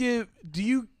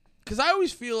I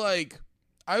always feel like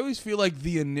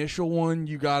the initial one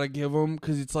you got to give them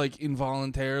because it's like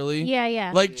involuntarily.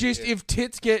 Yeah. Like, just if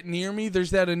tits get near me,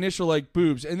 there's that initial like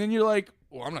boobs. And then you're like,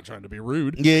 well, I'm not trying to be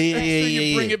rude. Yeah. So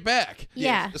you bring it back.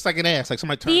 Yeah. It's like an ass. Like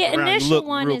somebody turns The around and initial look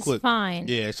one real is quick. fine.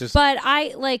 Yeah, it's just. But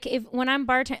I like when I'm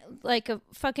like a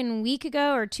fucking week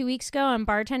ago or 2 weeks ago, I'm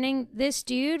bartending. This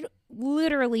dude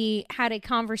literally had a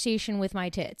conversation with my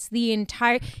tits. He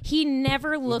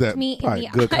never looked That- me in all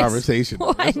right, the good eyes conversation.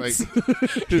 That's once. like-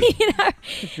 You know?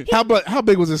 how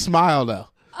big was his smile though?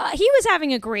 He was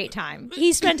having a great time.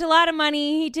 He spent a lot of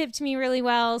money. He tipped me really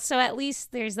well. So at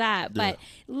least there's that. But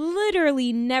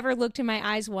literally never looked in my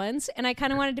eyes once. And I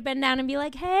kind of wanted to bend down and be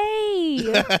like, hey,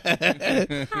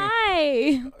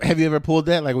 hi. Have you ever pulled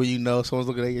that? Like when you know someone's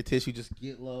looking at your tits, you just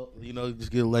get low,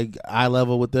 just get like eye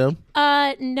level with them?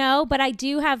 No, but I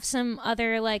do have some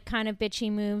other like kind of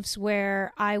bitchy moves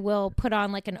where I will put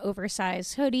on like an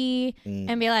oversized hoodie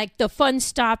and be like, the fun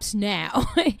stops now.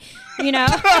 You know?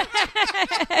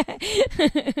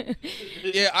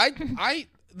 Yeah,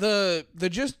 the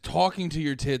just talking to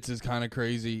your tits is kind of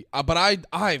crazy. But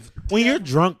I've When you're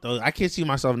drunk though, I can't see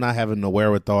myself not having the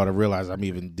wherewithal to realize I'm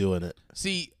even doing it.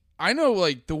 see. I know,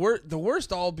 like the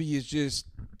worst I'll be is just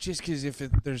because if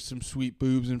there's some sweet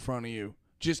boobs in front of you,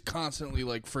 just constantly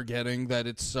like forgetting that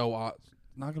it's so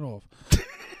knock it off.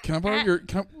 Can I borrow your?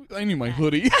 I need my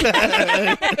hoodie.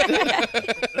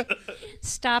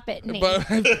 Stop it, Nate. But,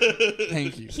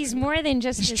 thank you. He's more than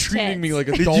just He's his treating tits. me like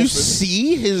a Did dolphin. you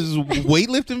see his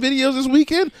weightlifting videos this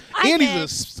weekend? I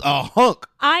Andy's a hunk.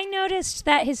 I noticed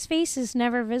that his face is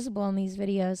never visible in these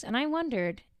videos, and I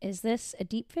wondered, is this a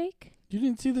deep fake? You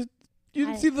didn't see the. You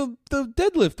didn't see the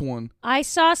deadlift one. I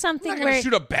saw I'm something not gonna where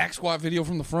shoot a back squat video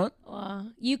from the front.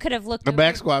 you could have looked The over,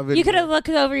 back squat video. You could have looked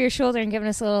over your shoulder and given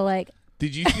us a little like.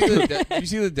 Did you see the Did you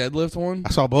see the deadlift one? I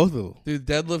saw both of them. The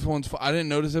deadlift one's. I didn't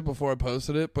notice it before I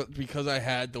posted it, but because I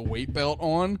had the weight belt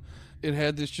on, it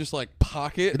had this just like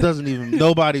pocket. It doesn't even.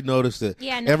 Nobody noticed it.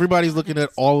 Yeah, no, Everybody's looking at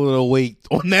all of the weight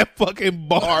on that fucking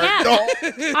bar. Yeah.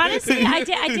 Honestly, I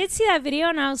did see that video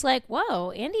and I was like,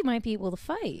 whoa, Andy might be able to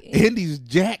fight. Andy's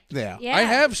jacked now. Yeah. I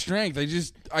have strength. I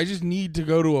just need to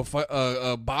go to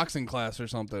a boxing class or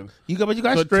something. You got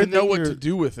To strength know in what your- to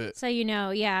do with it. So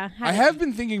yeah. I have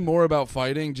been thinking more about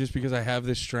fighting just because I have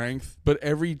this strength, but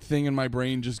everything in my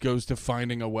brain just goes to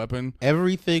finding a weapon.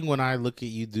 Everything when I look at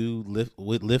you do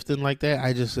lifting like that,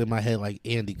 I just in my head like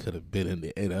Andy could have been in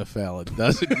the NFL and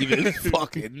doesn't even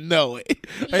fucking know it.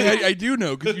 I do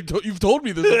know because you've told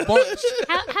me this a bunch.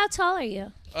 How tall are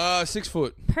you? 6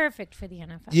 foot. Perfect for the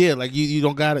NFL. Yeah, like you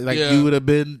don't got it. Like Yeah. you would have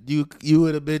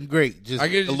been great. Just I a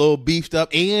could just- little beefed up,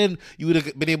 and you would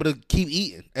have been able to keep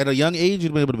eating at a young age.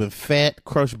 You'd been able to been fat,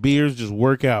 crush beers, just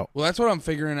work out. Well, that's what I'm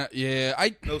figuring out. Yeah,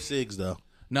 No cigs though.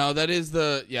 no, that is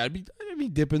the I'd be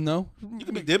dipping though. You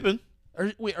can be dipping. Are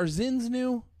Zins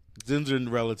new? Zins are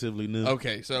relatively new.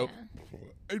 Okay, so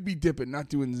I'd be dipping, not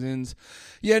doing Zins.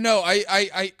 Yeah, no,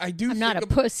 I do. I'm not a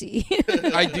think pussy.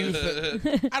 I do.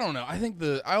 I don't know.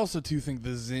 I also do think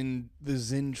the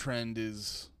Zin trend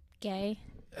is. Gay.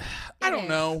 I don't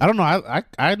know. I don't know.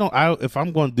 I don't. If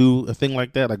I'm going to do a thing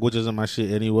like that, like which isn't my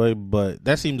shit anyway, but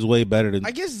that seems way better than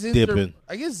I guess Zins dipping.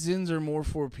 Zins are more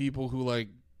for people who like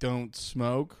don't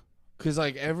smoke. Because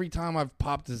like every time I've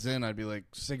popped a Zin, I'd be like,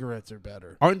 cigarettes are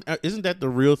better. Isn't that the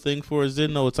real thing for a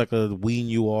Zin? No, it's like a wean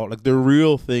you off. Like the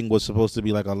real thing was supposed to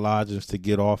be like a lozenge to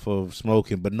get off of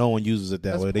smoking, but no one uses it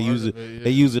that That's way. They part use of it. it, yeah.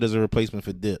 They use it as a replacement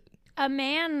for dip. A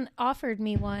man offered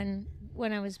me one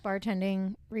when I was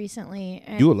bartending recently.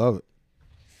 And You would love it.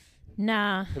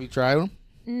 Nah, Have you tried them?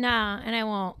 and I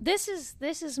won't. This is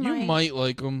my You might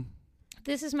like them,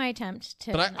 this is my attempt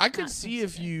to. but I not could see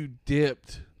if consider. you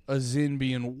dipped a Zin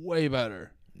being way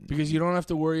better. Because you don't have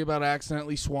to worry about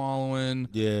accidentally swallowing.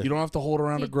 Yeah. You don't have to hold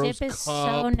around a Dude, gross dip is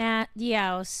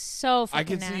cup. so I fucking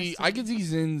could see nasty. I could see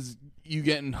Zins you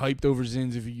getting hyped over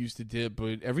Zins if you used to dip,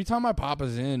 but every time I pop a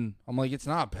Zin, I'm like, it's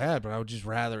not bad, but I would just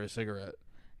rather a cigarette.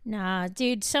 Nah,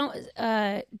 dude. So,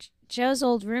 Joe's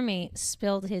old roommate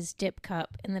spilled his dip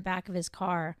cup in the back of his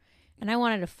car, and I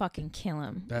wanted to fucking kill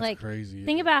him. That's like, crazy.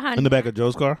 think about how In the back of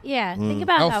Joe's car? yeah. Think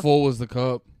about How how full was the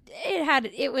cup?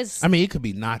 it was. I mean, it could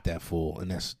be not that full,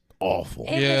 and that's awful.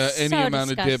 It Yeah, was any so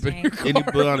amount of dip in disgusting. your car. And you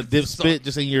put on a dip spit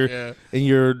just in your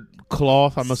Yeah.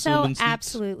 cloth, I'm so assuming. seats.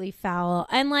 absolutely foul.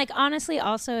 And like honestly,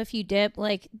 also if you dip,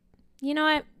 like, you know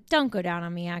what? Don't go down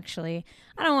on me. Actually,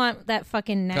 I don't want that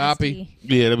fucking nasty. Copy.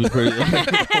 Yeah, that'd be pretty.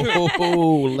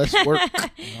 Let's work.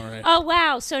 All right. Oh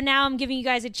wow! So now I'm giving you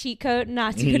guys a cheat code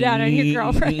not to go down on your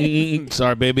girlfriend.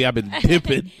 Sorry, baby, I've been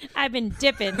dipping. I've been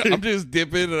dipping. I'm just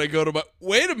dipping and I go to my.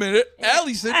 Wait a minute,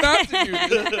 Allie said not to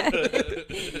do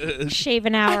this. Shave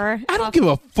an hour. I don't give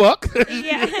a fuck.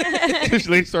 Yeah. This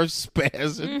lady starts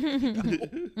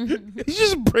spazzing. You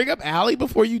just bring up Allie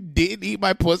before you did eat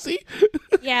my pussy?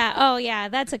 Yeah. Oh yeah.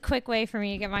 That's a quick way for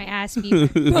me to get my ass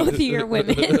beat. Both of your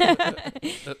women.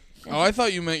 Oh, I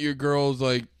thought you meant your girl's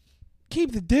like,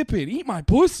 keep the dip in, eat my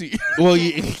pussy. Well,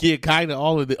 yeah, kind of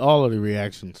all of the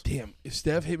reactions. Damn, if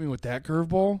Steph hit me with that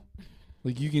curveball,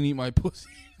 like you can eat my pussy,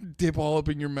 dip all up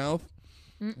in your mouth.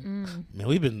 Mm-mm. Man,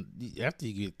 we've been after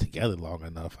you get together long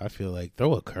enough. I feel like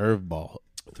throw a curveball.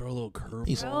 Throw a little curveball.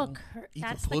 Eat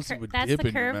That's the the pussy with that's dip the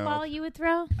in your mouth. curveball you would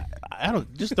throw. I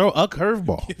don't just throw a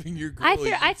curveball. Giving your girl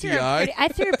I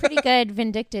threw a pretty good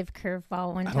vindictive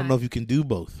curveball one time. I don't know if you can do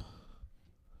both.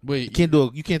 Wait, You can't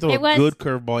throw It a was- good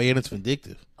curveball and it's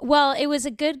vindictive. Well, it was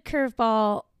a good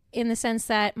curveball in the sense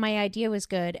that my idea was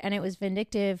good, and it was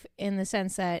vindictive in the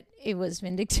sense that it was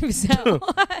vindictive. So,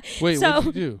 wait, so,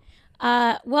 what'd you do?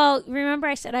 well, remember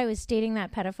I said I was dating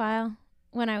that pedophile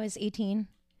when I was 18.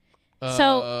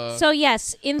 So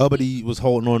yes, Oh, but he was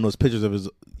holding on those pictures of his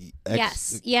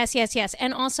ex. yes,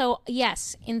 and also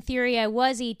yes, in theory I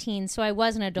was 18, so I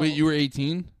was an adult. Wait, you were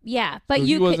 18? Yeah, but So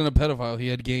you he wasn't a pedophile. He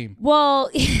had game.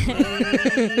 Well,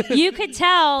 you could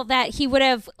tell that he would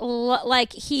have,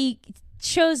 like, he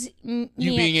chose You me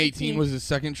being at 18 was his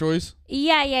second choice?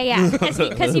 Yeah.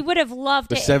 Because he would have loved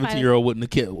The it. 17-year-old wouldn't have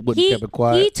kept it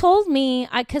quiet. He told me,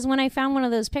 because when I found one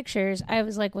of those pictures, I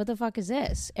was like, what the fuck is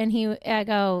this? And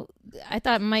I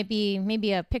thought it might be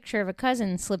maybe a picture of a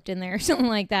cousin slipped in there or something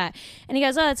like that. And he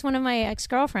goes, oh, that's one of my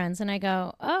ex-girlfriends. And I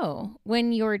go, oh,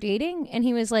 when you were dating? And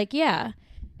he was like, yeah.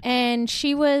 And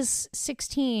she was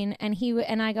 16,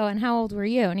 and I go, and how old were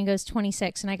you? And he goes,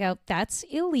 26. And I go, that's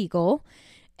illegal.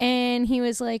 And he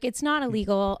was like, it's not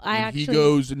illegal. He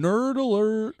goes, nerd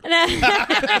alert.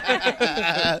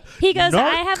 He goes,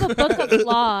 I have a book of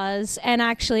laws, and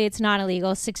actually it's not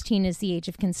illegal. 16 is the age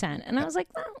of consent. And I was like,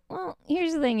 oh, well,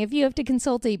 here's the thing. If you have to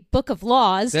consult a book of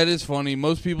laws. That is funny.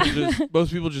 Most people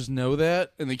just know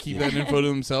that, and they keep that info to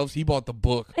themselves. He bought the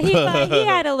book. he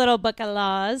had a little book of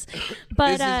laws.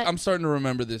 But I'm starting to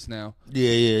remember this now.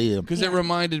 Yeah. Because it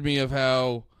reminded me of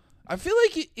how... I feel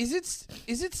like is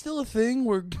it still a thing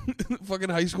where fucking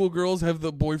high school girls have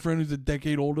the boyfriend who's a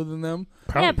decade older than them?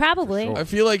 Probably. Sure. I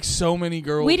feel like so many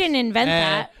girls. We didn't invent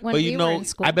that when but we were in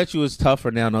school. I bet you it's tougher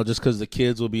now, though, just because the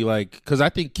kids will be like, because I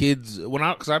think kids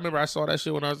because I remember I saw that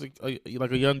shit when I was like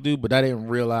a young dude, but I didn't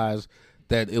realize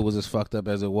that it was as fucked up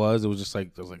as it was. It was just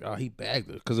like, I was like, oh, he bagged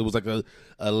her. Because it was like a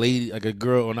lady, like a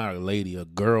girl, or not a lady, a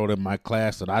girl in my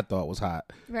class that I thought was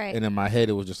hot. Right. And in my head,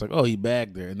 it was just like, oh, he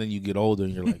bagged her. And then you get older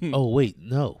and you're like, oh, wait,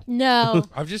 no. No.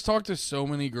 I've just talked to so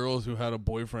many girls who had a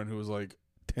boyfriend who was like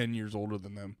 10 years older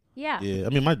than them. Yeah. Yeah. I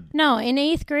mean, No, in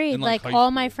 8th grade, In, like, high all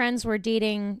school. my friends were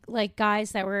dating like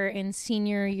guys that were in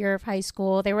senior year of high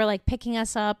school. They were like picking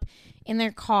us up in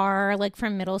their car, like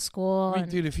from middle school. I mean,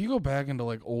 dude, if you go back into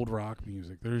like old rock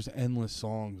music, there's endless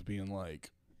songs being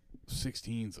like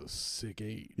 16's a sick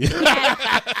age.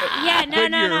 Yeah,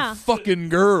 no. Fucking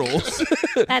girls.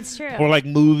 That's true. or like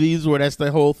movies where that's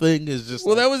the whole thing is just.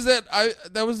 Well, like,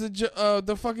 that was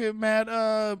the fucking Matt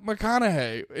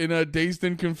McConaughey in Dazed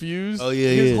and Confused. Oh, yeah,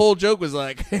 his yeah. whole joke was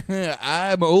like,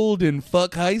 "I'm old and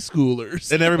fuck high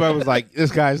schoolers." And everybody was like,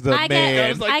 this guy's the I get- I man.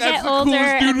 was like, I "That's get the older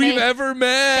coolest dude and we've they- ever They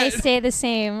met." stay the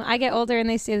same. I get older and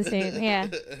they stay the same. Yeah.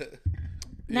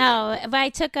 No, but I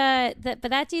took but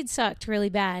that dude sucked really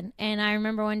bad. And I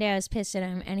remember one day I was pissed at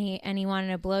him, and he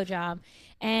wanted a blowjob,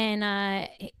 and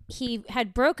he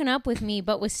had broken up with me,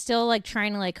 but was still like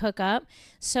trying to like hook up.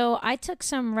 So I took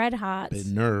some Red Hots.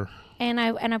 Nerve. And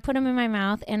I put them in my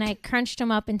mouth, and I crunched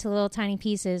them up into little tiny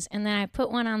pieces, and then I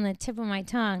put one on the tip of my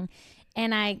tongue,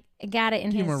 and I got it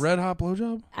in Give him a his. red hot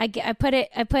blowjob. I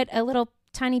put a little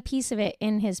tiny piece of it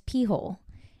in his pee hole,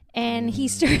 and he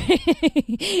started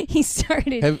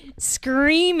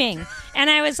screaming, and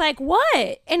I was like,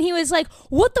 "What?" And he was like,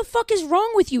 "What the fuck is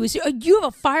wrong with you? You have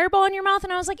a fireball in your mouth?"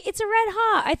 And I was like, "It's a red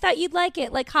hot. I thought you'd like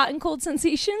it, like hot and cold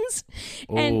sensations."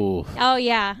 And Ooh. oh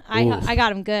yeah, Ooh. I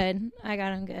got him good.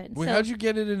 Wait, So, how'd you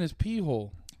get it in his pee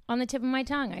hole? on the tip of my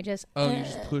tongue, I just Oh, you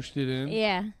just pushed it in.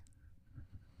 yeah.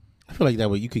 I feel like that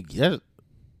way you could get it.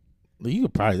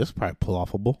 That's probably pull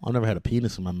offable. I've never had a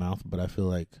penis in my mouth, but I feel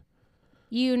like.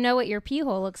 You know what your pee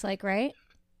hole looks like, right?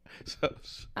 So,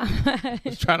 I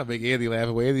was trying to make Andy laugh,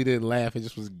 but Andy didn't laugh. It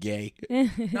just was gay.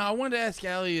 No, I wanted to ask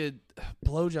Allie a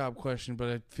blowjob question, but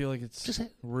I feel like it's just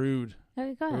rude.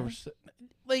 Oh, go ahead.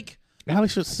 Like,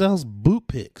 Alex just sells boot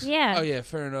pics. Yeah, oh yeah,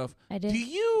 fair enough. I did. Do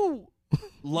you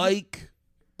like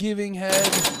giving head?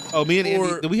 Oh, me and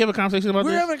Andy, did we have a conversation about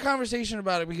We're this? having a conversation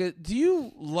about it because do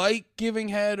you like giving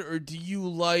head or do you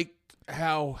like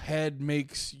how head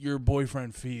makes your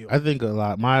boyfriend feel? I think a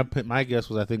lot. My guess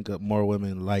was I think more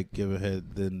women like giving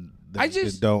head than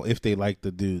don't if they like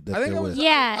the dude that I think they're I was, with.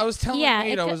 Yeah, I was telling yeah,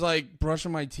 Nate, it I could- was like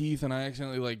brushing my teeth and I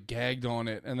accidentally like gagged on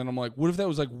it, and then I'm like, what if that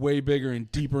was like way bigger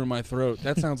and deeper in my throat?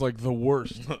 That sounds like the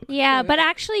worst. Yeah, but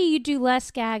actually you do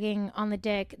less gagging on the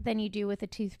dick than you do with a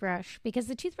toothbrush because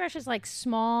the toothbrush is like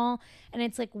small and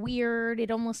it's like weird.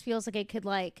 It almost feels like it could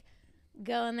like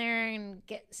go in there and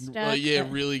get stuck. Well, yeah,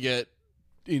 really get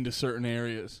into certain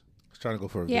areas. I was trying to go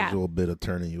for a Yeah. visual bit of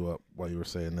turning you up while you were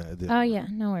saying that. It didn't, Oh yeah,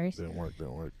 no worries. didn't work.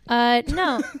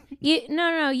 No,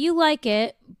 you like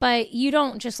it, but you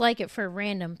don't just like it for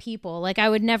random people. Like I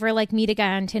would never like meet a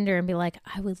guy on Tinder and be like,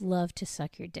 I would love to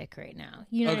suck your dick right now.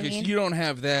 You know Okay, what I mean? so you don't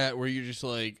have that where you're just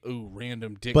like, ooh,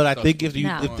 random dick. But I stuff think if you,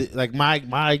 No. like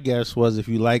my guess was if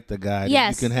you like the guy, then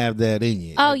Yes. you can have that in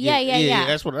you. Oh, Like, yeah.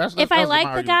 That's what. That's if that I was my like the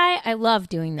argument. guy, I love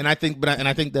doing that. and I think,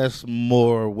 I think that's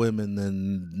more women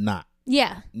than not.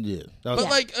 Yeah. Yeah, But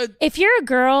like, If you're a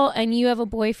girl and you have a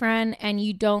boyfriend and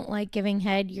you don't like giving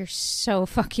head, you're so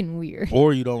fucking weird.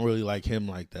 or you don't really like him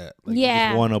like that. Like you Yeah.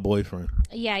 just want a boyfriend.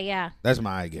 Yeah. That's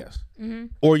my guess. Mm-hmm.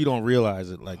 Or you don't realize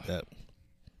it like that.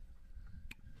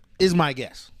 Is my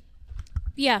guess.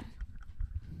 Yeah.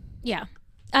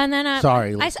 And then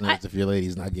sorry, listeners, if your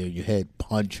lady's not giving you head,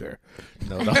 punch her.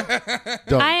 No, don't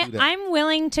do that. I'm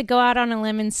willing to go out on a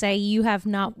limb and say you have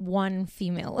not one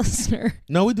female listener.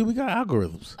 No, we do. We got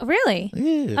algorithms. Really?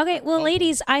 Yeah. Okay. Well,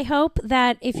 ladies, I hope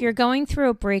that if you're going through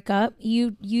a breakup,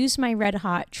 you use my red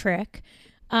hot trick.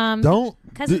 Don't.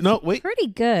 Because it's pretty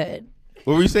good.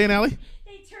 What were you saying, Allie?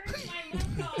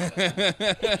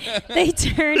 They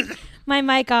turned my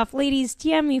mic off. Ladies,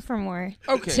 DM me for more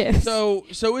tips. So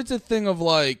it's a thing of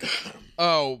like,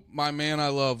 oh, my man I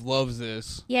love loves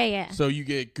this. Yeah. So you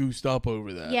get goosed up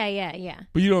over that. Yeah.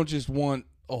 But you don't just want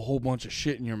a whole bunch of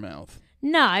shit in your mouth.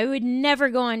 No, I would never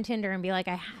go on Tinder and be like,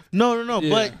 I have. No. Yeah.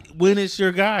 But when it's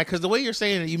your guy, because the way you're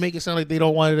saying it, you make it sound like they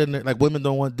don't want it in their, like women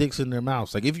don't want dicks in their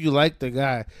mouths. Like if you like the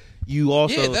guy, you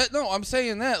also. Yeah, I'm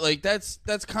saying that. Like that's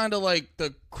kind of like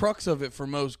the crux of it for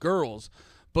most girls.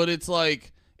 But it's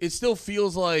like, it still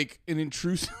feels like an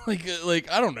intrusive,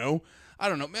 like I don't know,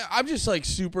 man. I'm just like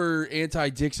super anti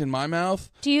dicks in my mouth.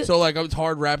 So like it's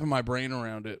hard wrapping my brain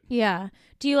around it. Yeah.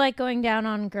 Do you like going down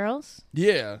on girls?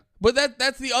 Yeah, but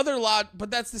that's the other lot.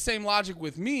 But that's the same logic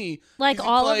with me. Like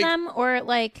all of them,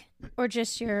 or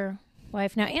just your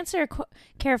wife? Now answer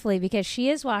carefully because she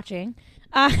is watching.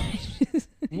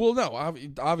 Well, no,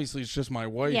 obviously it's just my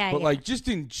wife. Yeah, but yeah. like just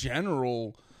in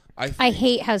general. I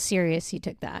hate how serious you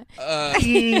took that. No,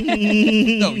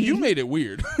 you made it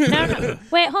weird. No.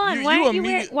 Wait, hold on. Why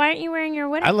aren't you wearing your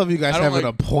wedding? I love you guys having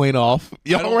a point off.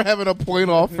 Y'all were having a point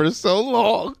off for so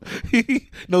long.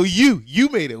 No, you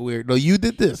made it weird. No, you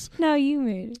did this. No, you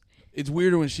made it. It's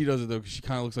weirder when she does it though, because she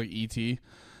kind of looks like E.T.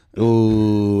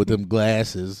 Ooh, with them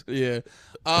glasses. Yeah.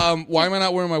 Why am I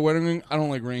not wearing my wedding ring? I don't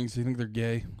like rings. Do you think they're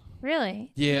gay?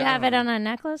 Really? Yeah. You have it on a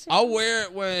necklace? I'll wear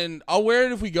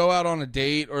it if we go out on a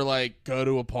date or like go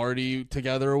to a party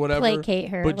together or whatever. Placate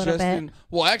her but a little bit.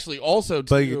 Well, actually, also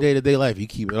But your day-to-day life, you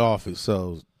keep it off,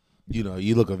 so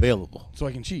you look available. So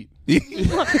I can cheat.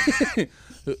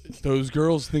 Those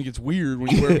girls think it's weird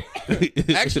when you wear.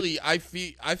 Actually, I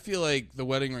feel like the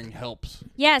wedding ring helps.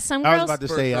 Yeah, some girls. I was about to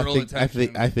say, I was about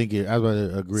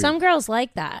to agree. Some girls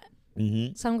like that.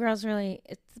 Mm-hmm. Some girls really,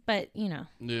 but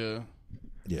Yeah.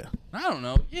 Yeah. I don't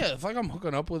know. Yeah, if like I'm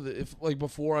hooking up with it, if like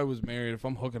before I was married, if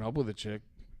I'm hooking up with a chick,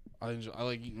 I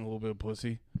like eating a little bit of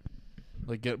pussy.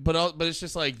 Like but it's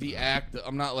just like the act.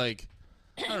 I'm not like,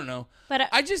 I don't know. But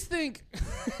I just think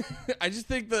I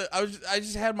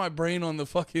just had my brain on the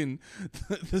fucking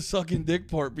the sucking dick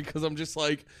part because I'm just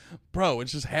like, bro,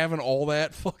 it's just having all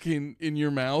that fucking in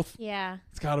your mouth. Yeah.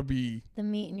 It's got to be the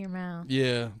meat in your mouth.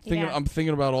 Yeah. I'm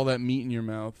thinking about all that meat in your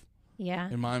mouth.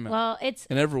 Yeah. In my mouth. Well, it's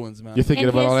in everyone's mouth. You're thinking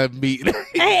about all that meat.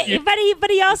 Hey,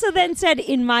 but he also then said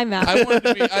in my mouth. I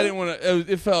didn't want to.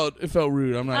 It felt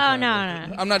rude. I'm not.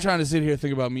 No. I'm not trying to sit here and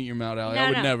think about meat in your mouth, Allie. I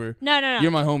would never. No.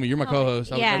 You're my homie. You're my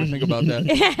co-host. I would never think about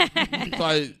that.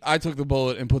 So I took the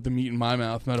bullet and put the meat in my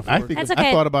mouth. Metaphorically. That's okay.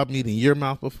 I thought about meat in your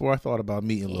mouth before. I thought about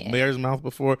meat in Lemaire's mouth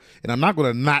before, and I'm not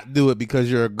going to not do it because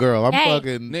you're a girl. I'm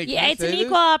fucking. Nick, yeah, it's an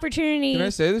equal opportunity. Can I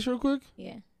say this real quick?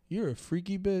 Yeah. You're a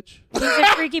freaky bitch. He's a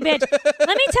freaky bitch.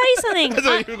 Let me tell you something. I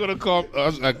thought you were going to call. I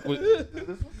was like,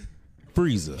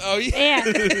 Freezer. Oh, yeah.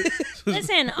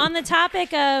 Listen, on the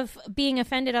topic of being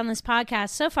offended on this podcast,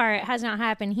 so far it has not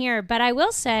happened here, but I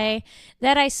will say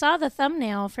that I saw the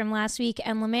thumbnail from last week,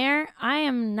 and Lemaire, I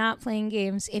am not playing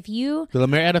games. If you... Did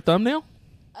Lemaire add a thumbnail?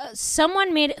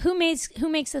 Someone made it. Who makes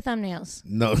the thumbnails?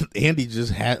 No, Andy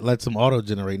just let some auto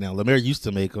generate now. Lemaire used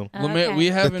to make them. Lemaire, we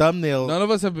haven't. The thumbnail. None of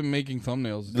us have been making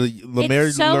thumbnails. Lemaire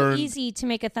it's so learned, easy to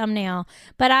make a thumbnail,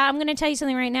 but I'm going to tell you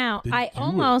something right now. I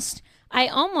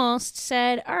almost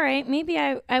said, all right, maybe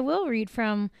I will read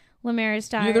from Lemaire's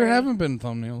diary. Yeah, there haven't been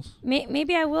thumbnails.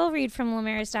 Maybe I will read from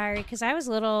Lemaire's diary because I was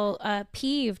a little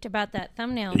peeved about that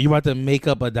thumbnail. Are you about to make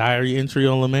up a diary entry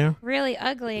on Lemaire? Really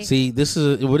ugly. See, this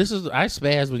is I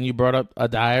spazzed when you brought up a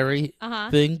diary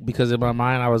thing because in my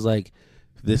mind I was like,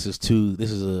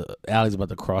 Allie's about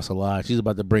to cross a line. She's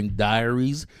about to bring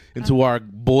diaries into our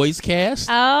boys cast.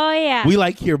 Oh yeah. We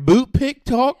like your boot pick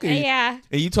talk. And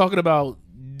you talking about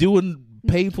doing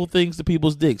painful things to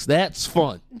people's dicks. That's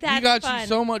fun. He got you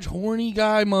so much horny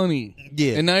guy money.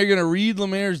 Yeah. And now you're going to read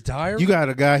Lemaire's diary? You got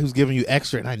a guy who's giving you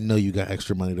extra, and I know you got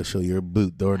extra money to show your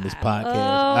boot during this podcast.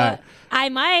 Right.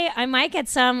 I might get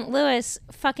some. Lewis,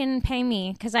 fucking pay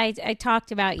me because I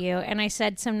talked about you and I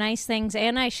said some nice things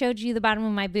and I showed you the bottom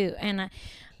of my boot and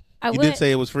you did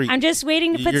say it was free. I'm just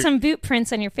waiting to put some boot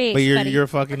prints on your face. But you're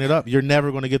fucking it up. You're never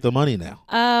going to get the money now.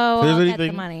 Oh, I'll get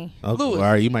the money. Okay. All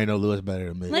right, you might know Lewis better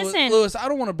than me. Listen, Lewis, I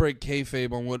don't want to break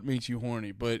kayfabe on what makes you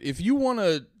horny, but if you want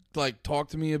to like talk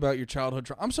to me about your childhood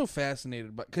trauma. I'm so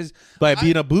fascinated because By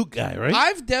being a boot guy, right?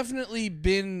 I've definitely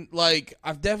been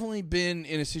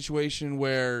in a situation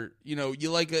where, you know, you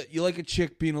like a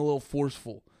chick being a little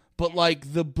forceful, but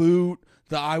like the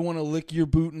I want to lick your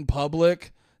boot in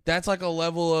public. That's like a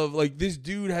level of like this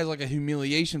dude has like a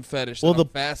humiliation fetish that I'm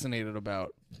fascinated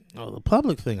about. Oh, the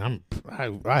public thing.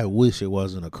 I wish it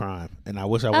wasn't a crime, and I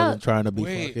wish I wasn't trying to be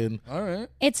fucking. All right,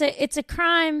 it's a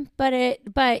crime,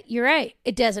 but you're right.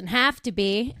 It doesn't have to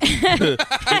be.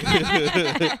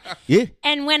 Yeah.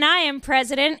 And when I am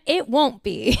president, it won't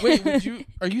be. Wait,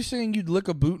 are you saying you'd lick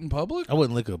a boot in public? I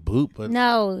wouldn't lick a boot, but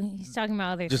No, he's talking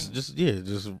about other things. just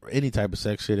any type of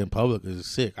sex shit in public is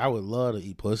sick. I would love to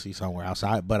eat pussy somewhere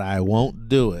outside, but I won't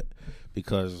do it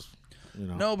because. You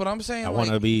know, no, but I'm saying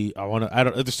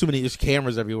there's too many, there's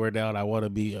cameras everywhere now, and I want to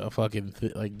be a fucking,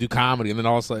 do comedy, and then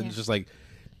all of a sudden it's just like,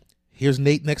 here's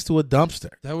Nate next to a dumpster.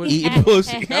 That would eating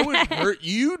pussy. That would hurt.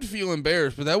 You'd feel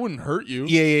embarrassed, but that wouldn't hurt you.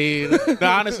 Yeah. No,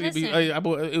 honestly,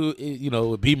 it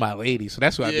would be my lady, so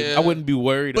that's what I wouldn't be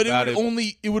worried about it. But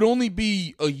it would only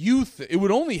be a youth. It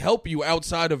would only help you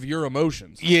outside of your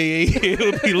emotions. Yeah. It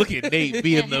would be, look at Nate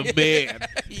being the man.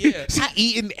 Yeah.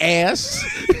 Eating ass.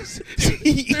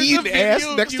 Eating ass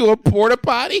next to a porta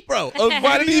potty, bro.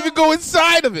 Why didn't he even go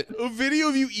inside of it? A video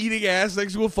of you eating ass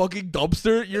next to a fucking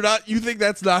dumpster. You think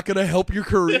that's not gonna help your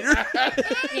career?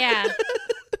 Yeah.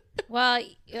 Well,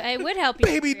 it would help you.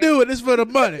 Baby, do it. It's for the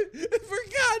money. For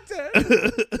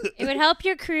content. It would help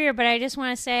your career, but I just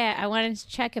want to say I wanted to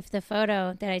check if the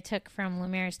photo that I took from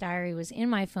Lemaire's diary was in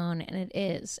my phone, and it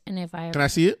is. And if Can I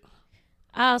see it?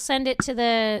 I'll send it to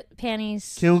the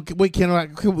panties. We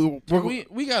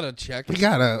gotta check. We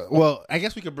gotta. Well, I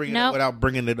guess we could bring it up without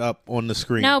bringing it up on the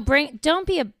screen. No, don't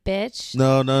be a bitch.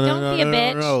 No. Don't be a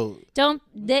bitch. No. Don't.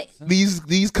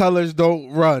 These colors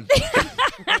don't run.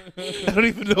 I don't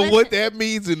even know what that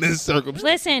means in this circumstance.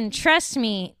 Listen, trust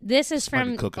me. This is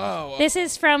from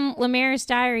Lemaire's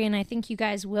diary, and I think you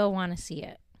guys will want to see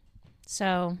it.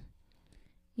 So,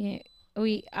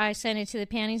 I sent it to the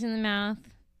panties in the mouth.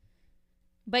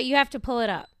 But you have to pull it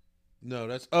up. No,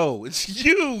 it's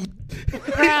you.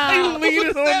 You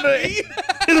leaning on the.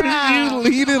 You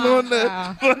leaning on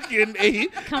the fucking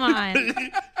 8. Come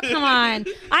on.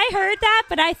 I heard that,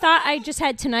 but I thought I just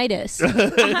had tinnitus.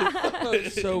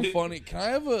 It's so funny. Can I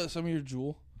have some of your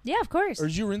Jewel? Yeah, of course. Or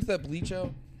did you rinse that bleach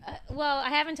out? Well, I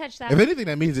haven't touched that. If anything,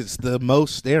 that means it's the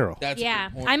most sterile. Yeah,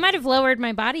 I might have lowered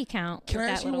my body count. Can I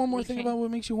ask you one more thing about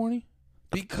what makes you horny?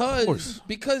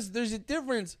 Because there's a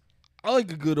difference. I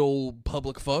like a good old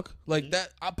public fuck like that,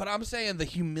 but I'm saying the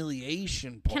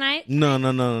humiliation part. Can I?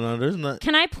 No. There's not.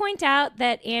 Can I point out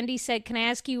that Andy said, can I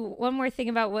ask you one more thing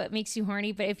about what makes you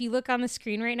horny? But if you look on the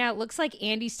screen right now, it looks like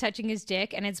Andy's touching his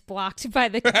dick and it's blocked by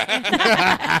the. Can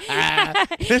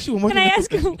I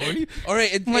ask you? All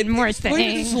right, one more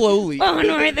thing. Slowly. One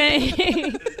more thing.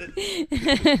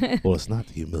 Well, it's not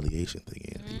the humiliation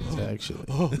thing, Andy. It's actually.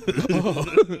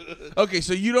 Okay,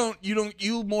 so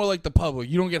you more like the public.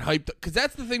 You don't get hyped because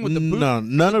that's the thing with the boot. No,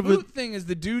 none of it. Thing is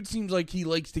the dude seems like he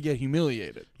likes to get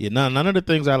humiliated. Yeah, none of the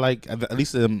things I like, at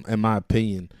least in my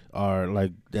opinion, are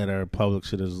like that are public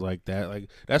shit is like that. Like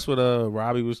that's what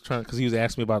Robbie was trying, because he was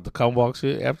asking me about the cum walk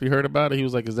shit. After he heard about it, he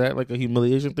was like, "Is that like a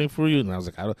humiliation thing for you?" And I was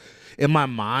like, in my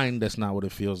mind, that's not what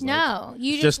it feels like. No,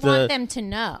 you just want them to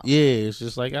know. Yeah, it's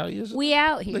just like we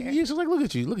out here. It's just like look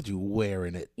at you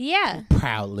wearing it. Yeah,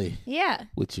 proudly. Yeah,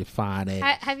 with your fine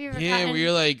ass. Have you ever? Yeah, where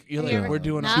you're like we're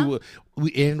doing. No?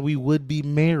 We would be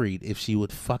married if she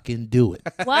would fucking do it.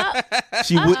 Well,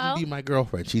 she wouldn't be my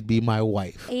girlfriend. She'd be my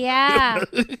wife. Yeah.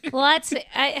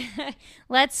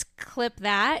 Let's clip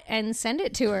that and send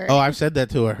it to her. Oh, I've said that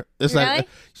to her. It's really? Like,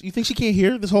 you think she can't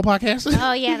hear this whole podcast?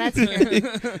 Oh yeah, that's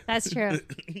true. That's true.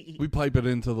 We pipe it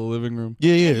into the living room.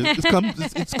 Yeah.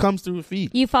 It comes through her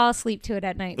feet. You fall asleep to it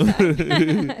at night.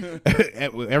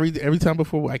 every time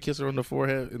before I kiss her on the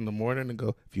forehead in the morning and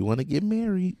go, if you want to get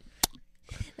married.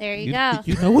 There you go.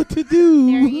 You know what to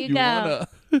do. There you go.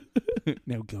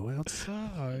 Now go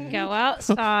outside. Go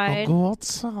outside. I'll go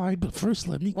outside, but first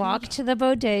let me walk to the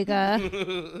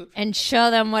bodega and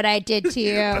show them what I did to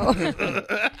you.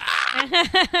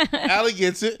 Allie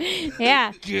gets it.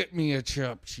 Yeah. Get me a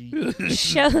chop cheek.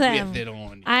 Show them. With it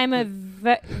on. I'm a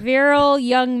virile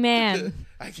young man.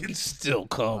 I can still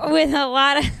come with a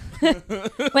lot of.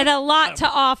 With a lot to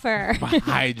offer. I'm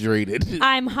hydrated.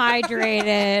 I'm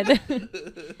hydrated.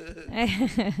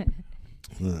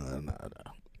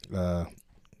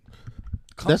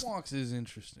 Cum walks is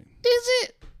interesting. Is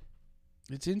it?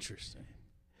 It's interesting.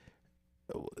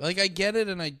 Like, I get it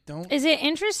and I don't. Is it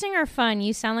interesting or fun?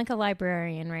 You sound like a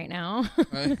librarian right now.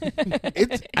 I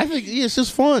think it's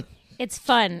just fun. It's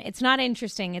fun. It's not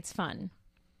interesting. It's fun.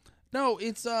 No,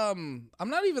 it's I'm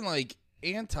not even like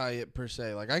anti it per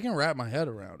se. Like I can wrap my head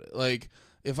around it. Like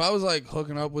if I was like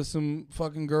hooking up with some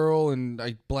fucking girl and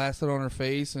I blasted on her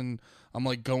face and I'm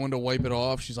like going to wipe it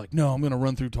off, she's like, "No, I'm gonna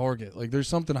run through Target." Like there's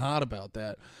something hot about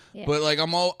that. Yeah. But like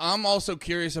I'm also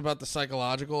curious about the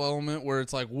psychological element where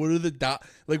it's like, what are the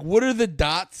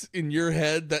dots in your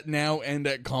head that now end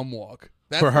at cum walk?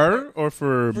 That's for her or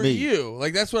for me? You.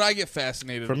 Like that's what I get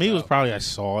fascinated. For me, it was probably I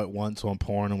saw it once on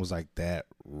porn and was like, that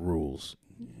rules.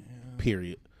 Yeah.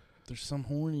 Period. There's some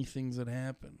horny things that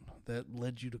happen that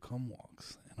led you to cum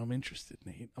walks. And I'm interested,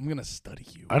 Nate. I'm going to study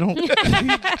you. I don't.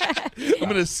 I'm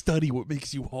going to study what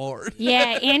makes you hard.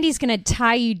 Yeah, Andy's going to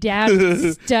tie you down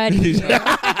and study you.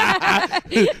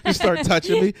 You start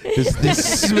touching me. Does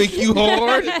this make you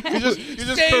hard? You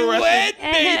just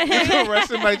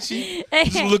caressing my cheek.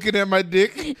 Just looking at my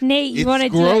dick. Nate, you want to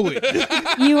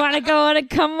you want to go on a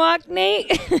cum walk, Nate?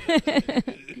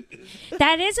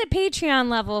 That is a Patreon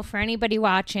level for anybody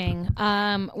watching.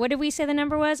 What did we say the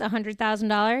number was?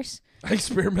 $100,000?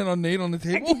 Experiment on Nate on the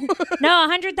table? No,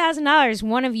 $100,000.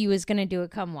 One of you is going to do a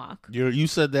cum walk. You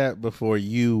said that before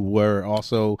you were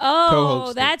also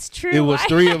co-hosting. That's true. It was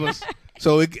three of us.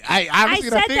 So I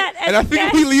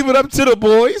think we leave it up to the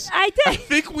boys. I did. I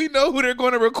think we know who they're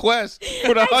going to request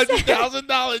for the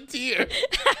 $100,000 tier.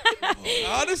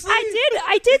 Honestly,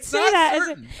 I did say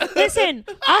that. Listen,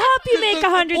 I'll help you make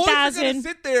 $100,000. Boys are gonna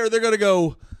sit there. They're gonna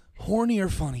go horny or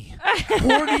funny,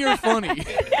 horny or funny.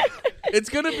 It's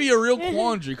gonna be a real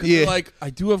quandary because they're like,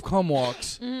 I do have cum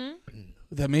walks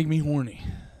that make me horny.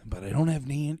 But I don't have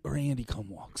Nate or Andy cum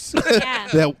walks. Yeah.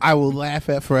 That I will laugh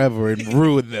at forever and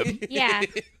ruin them. Yeah,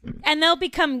 and they'll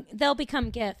become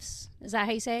gifts. Is that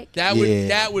how you say it?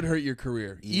 That would hurt your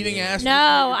career. Eating ass.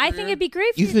 No, I think it'd be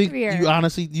great for your career. You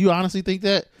honestly think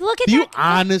that? Look at Do that you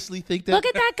honestly think that? Look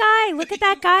at that guy. Look at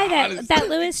that guy that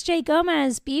Louis J.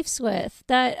 Gomez beefs with.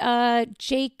 That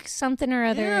Jake something or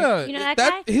other. Yeah, you know that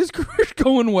guy? His career's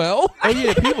going well. Oh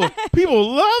yeah,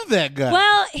 people love that guy.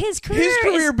 Well, his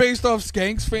career based off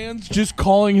Skanks fans just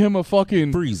calling him a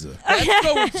fucking freezer. That's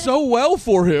going so well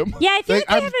for him. Yeah, I feel like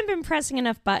they haven't been pressing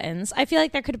enough buttons. I feel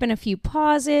like there could have been a few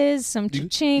pauses, some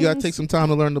cha-chings. You gotta take some time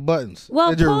to learn the buttons.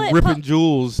 Well, ripping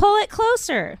jewels. Pull it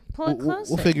closer.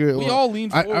 We'll figure it. We all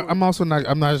lean forward. I'm also not.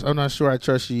 I'm not sure I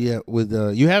trust you yet. With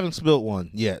you haven't spilled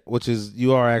one yet, which is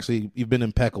you've been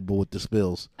impeccable with the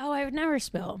spills. Oh, I would never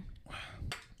spill.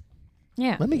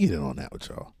 Yeah. Let me get in on that with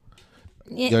y'all.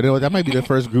 Yeah. Yo, that might be the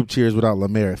first group cheers without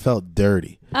Lemaire. It felt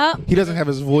dirty. Oh, he doesn't have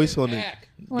his voice on it.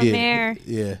 Lemaire.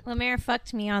 Yeah. Lemaire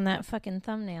fucked me on that fucking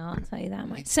thumbnail. I'll tell you that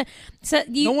much. So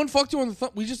no one fucked you on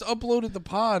the we just uploaded the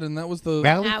pod and that was the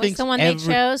one they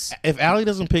chose. If Allie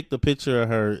doesn't pick the picture of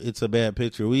her, it's a bad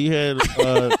picture. We had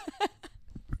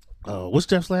what's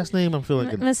Jeff's last name? I'm feeling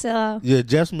like Masillo. Yeah,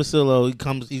 Jeff Masillo. He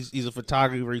comes. He's a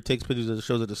photographer. He takes pictures of the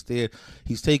shows at the stand.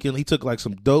 He took like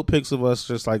some dope pics of us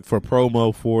just like for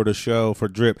promo for the show for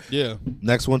Drip. Yeah.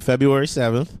 Next one, February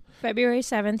 7th. February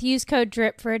 7th. Use code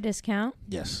DRIP for a discount.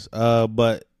 Yes.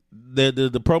 But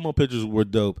the promo pictures were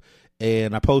dope,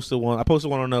 and I posted one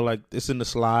on there like it's in the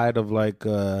slide of like.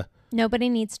 Nobody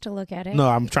needs to look at it. No,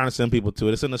 I'm trying to send people to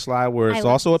it. It's in the slide where it's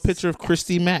also a picture of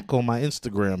Christy Mack on my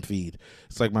Instagram feed.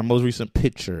 It's like my most recent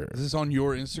picture. Is this on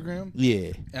your Instagram?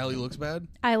 Yeah. Allie looks bad?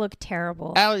 I look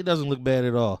terrible. Allie doesn't look bad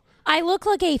at all. I look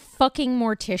like a fucking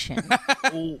mortician.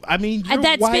 I mean, you're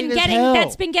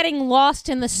that's been getting lost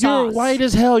in the sauce. You're white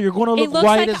as hell. You're going to look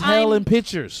white as hell in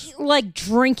pictures. Like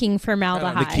drinking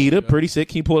formaldehyde. Nikita, pretty sick.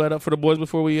 Can you pull that up for the boys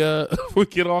before we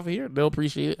get off of here? They'll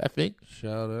appreciate it, I think.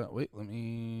 Shout out. Wait, let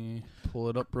me pull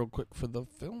it up real quick for the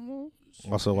film.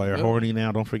 Also, while you're horny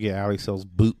now, don't forget Allie sells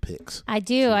boot pics. I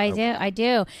do.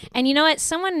 And you know what?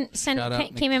 Someone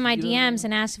came in my DMs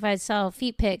and asked if I'd sell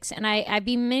feet pics, and I'd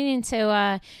be meaning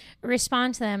to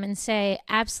respond to them and say,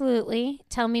 absolutely.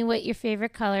 Tell me what your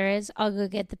favorite color is. I'll go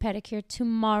get the pedicure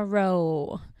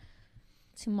tomorrow.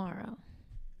 I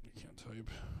can't tell you.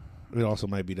 It also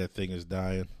might be that thing is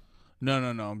dying. No.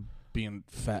 I'm being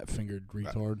fat-fingered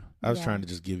retard. I was trying to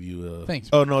just give you a... Thanks.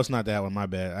 Oh, no, it's not that one. My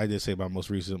bad. I did say my most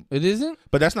recent. It isn't?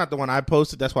 But that's not the one I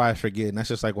posted. That's why I forget. And that's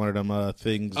just like one of them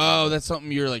things. Oh, that's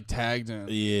something you're like tagged in.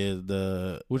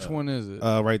 Yeah, Which one is it?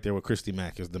 Right there with Christy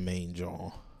Mack is the main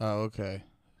jaw. Oh, okay.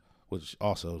 Which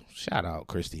also, shout out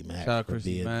Christy Mack for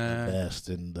being the best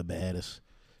and the baddest.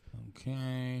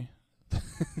 Okay.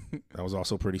 That was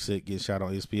also pretty sick. Get shot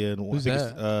on ESPN. Who's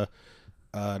that?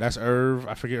 That's Irv.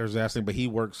 I forget his last name, but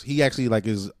he actually like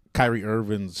is Kyrie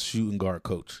Irving's shooting guard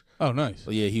coach. Oh, nice.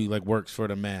 So yeah, he like works for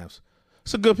the Mavs.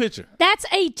 It's a good picture. That's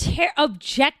a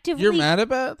objectively. You're mad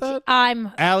about that?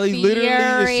 I'm Allie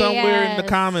literally is somewhere in the furious.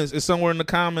 comments. Is somewhere in the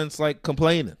comments like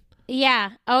complaining.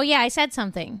 Yeah. Oh yeah, I said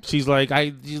something. She's like,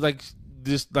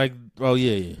 oh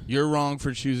yeah. You're wrong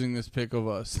for choosing this pic of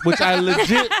us. Which I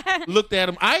legit looked at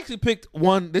him. I actually picked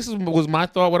one. Was my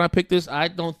thought when I picked this. I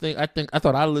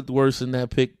thought I looked worse in that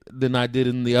pic than I did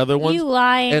in the other ones. You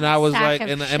lying. And I was sack like, of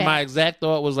and shit. my exact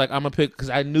thought was like, I'm gonna pick because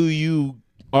I knew you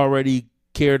already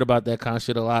cared about that kind of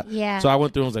shit a lot. Yeah. So I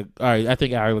went through and was like, all right, I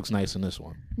think Ari looks nice in this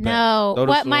one. No. Bet.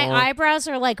 What my eyebrows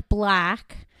are like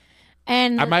black.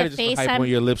 And I might the have just been face hyped when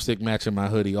your lipstick matching my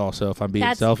hoodie also, if I'm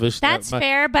being selfish. That's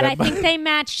fair, but I think they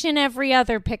matched in every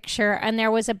other picture, and there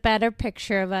was a better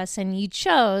picture of us, and you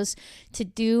chose to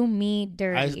do me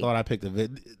dirty. I just thought I picked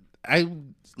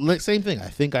same thing. I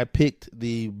think I picked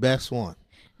the best one.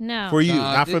 No. For you,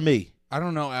 not for me. I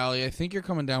don't know, Allie. I think you're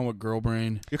coming down with girl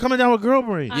brain. You're coming down with girl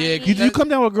brain. Yeah, You come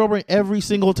down with girl brain every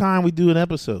single time we do an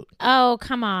episode. Oh,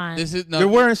 come on. You're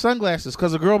wearing sunglasses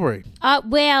because of girl brain.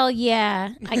 Well, yeah,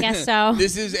 I guess so.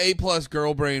 This is A+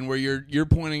 girl brain where you're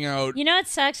pointing out. You know what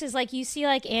sucks is like you see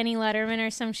like Annie Letterman or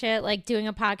some shit like doing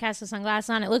a podcast with sunglasses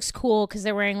on. It looks cool because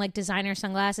they're wearing like designer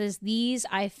sunglasses. These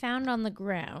I found on the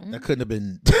ground. That couldn't have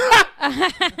been.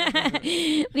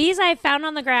 These I found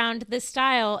on the ground. The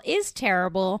style is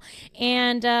terrible,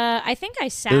 and I think I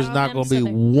sat. There's on not them, going to so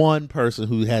be one person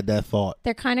who had that thought.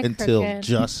 They're kind of until crooked.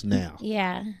 just now.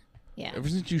 Yeah. Ever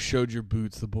since you showed your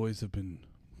boots, the boys they've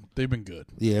been good.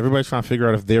 Yeah, everybody's trying to figure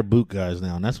out if they're boot guys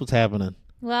now, and that's what's happening.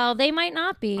 Well, they might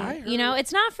not be. I You know,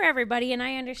 it's not for everybody, and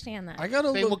I understand that. I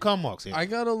gotta Same with cum walks. Yeah. I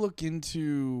gotta look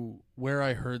into where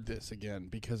I heard this again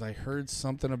because I heard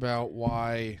something about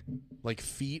why like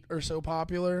feet are so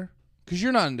popular. Because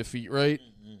you're not into feet, right?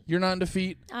 You're not into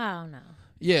feet. Oh no.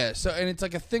 Yeah. So and it's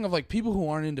like a thing of like people who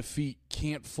aren't into feet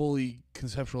can't fully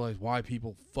conceptualize why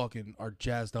people fucking are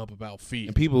jazzed up about feet.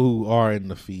 And people who are in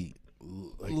the feet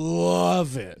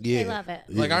love it. Yeah, They love it.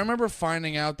 Like I remember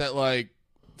finding out that like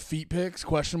feet pics ?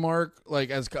 Like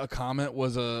as a comment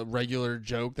was a regular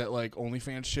joke that like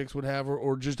OnlyFans chicks would have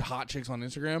or just hot chicks on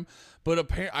Instagram. But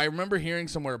I remember hearing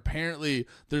somewhere apparently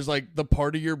there's like the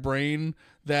part of your brain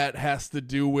that has to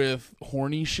do with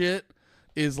horny shit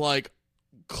is like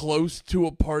close to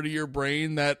a part of your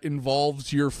brain that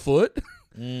involves your foot.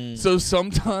 So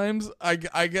sometimes I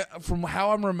get from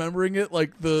how I'm remembering it,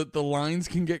 like the lines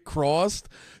can get crossed.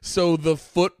 So the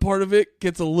foot part of it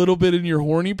gets a little bit in your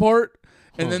horny part.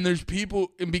 And then there's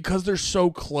people, and because they're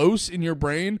so close in your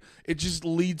brain, it just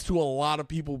leads to a lot of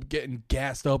people getting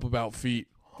gassed up about feet.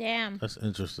 Damn. That's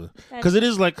interesting. Because it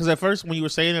is like, because at first when you were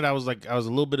saying it, I was a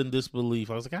little bit in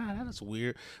disbelief. I was like, that's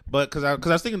weird. But because I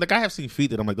was thinking, like, I have seen feet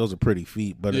that I'm like, those are pretty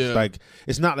feet. But it's like,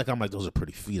 it's not like I'm like, those are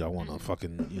pretty feet. I want to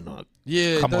fucking,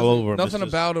 come all over them. Nothing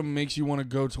about them makes you want to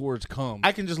go towards cum.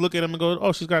 I can just look at them and go,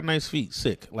 oh, she's got nice feet.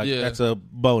 Sick. Like, that's a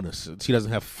bonus. She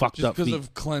doesn't have fucked just up feet. because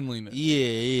of cleanliness.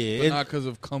 Yeah. But not because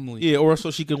of comely. Yeah, or so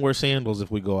she can wear sandals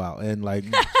if we go out. And like,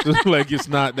 like it's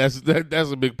not, that's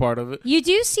a big part of it. You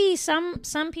do see some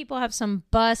people have some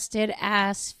busted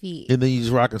ass feet. And then you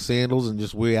just rocking sandals and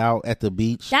just we're out at the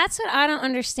beach. That's what I don't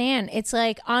understand. It's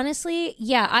like, honestly,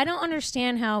 I don't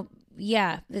understand how,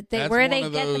 where they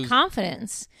get the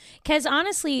confidence. Because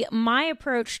honestly, my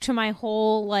approach to my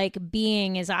whole like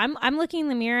being is I'm looking in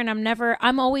the mirror and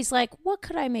I'm always like, what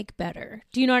could I make better?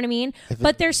 Do you know what I mean?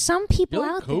 But there's some people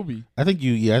You're like out Kobe. there. I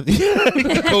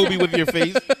think Kobe with your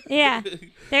face. Yeah.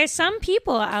 There's some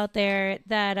people out there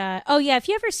that, if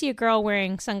you ever see a girl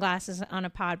wearing sunglasses on a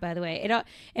pod, by the way,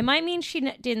 it might mean she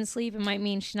didn't sleep. It might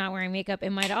mean she's not wearing makeup. It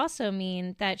might also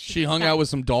mean that she hung out with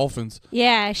some dolphins.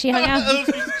 Yeah, she hung out.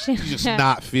 She's just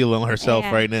not feeling herself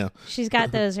right now. She's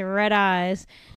got those red eyes.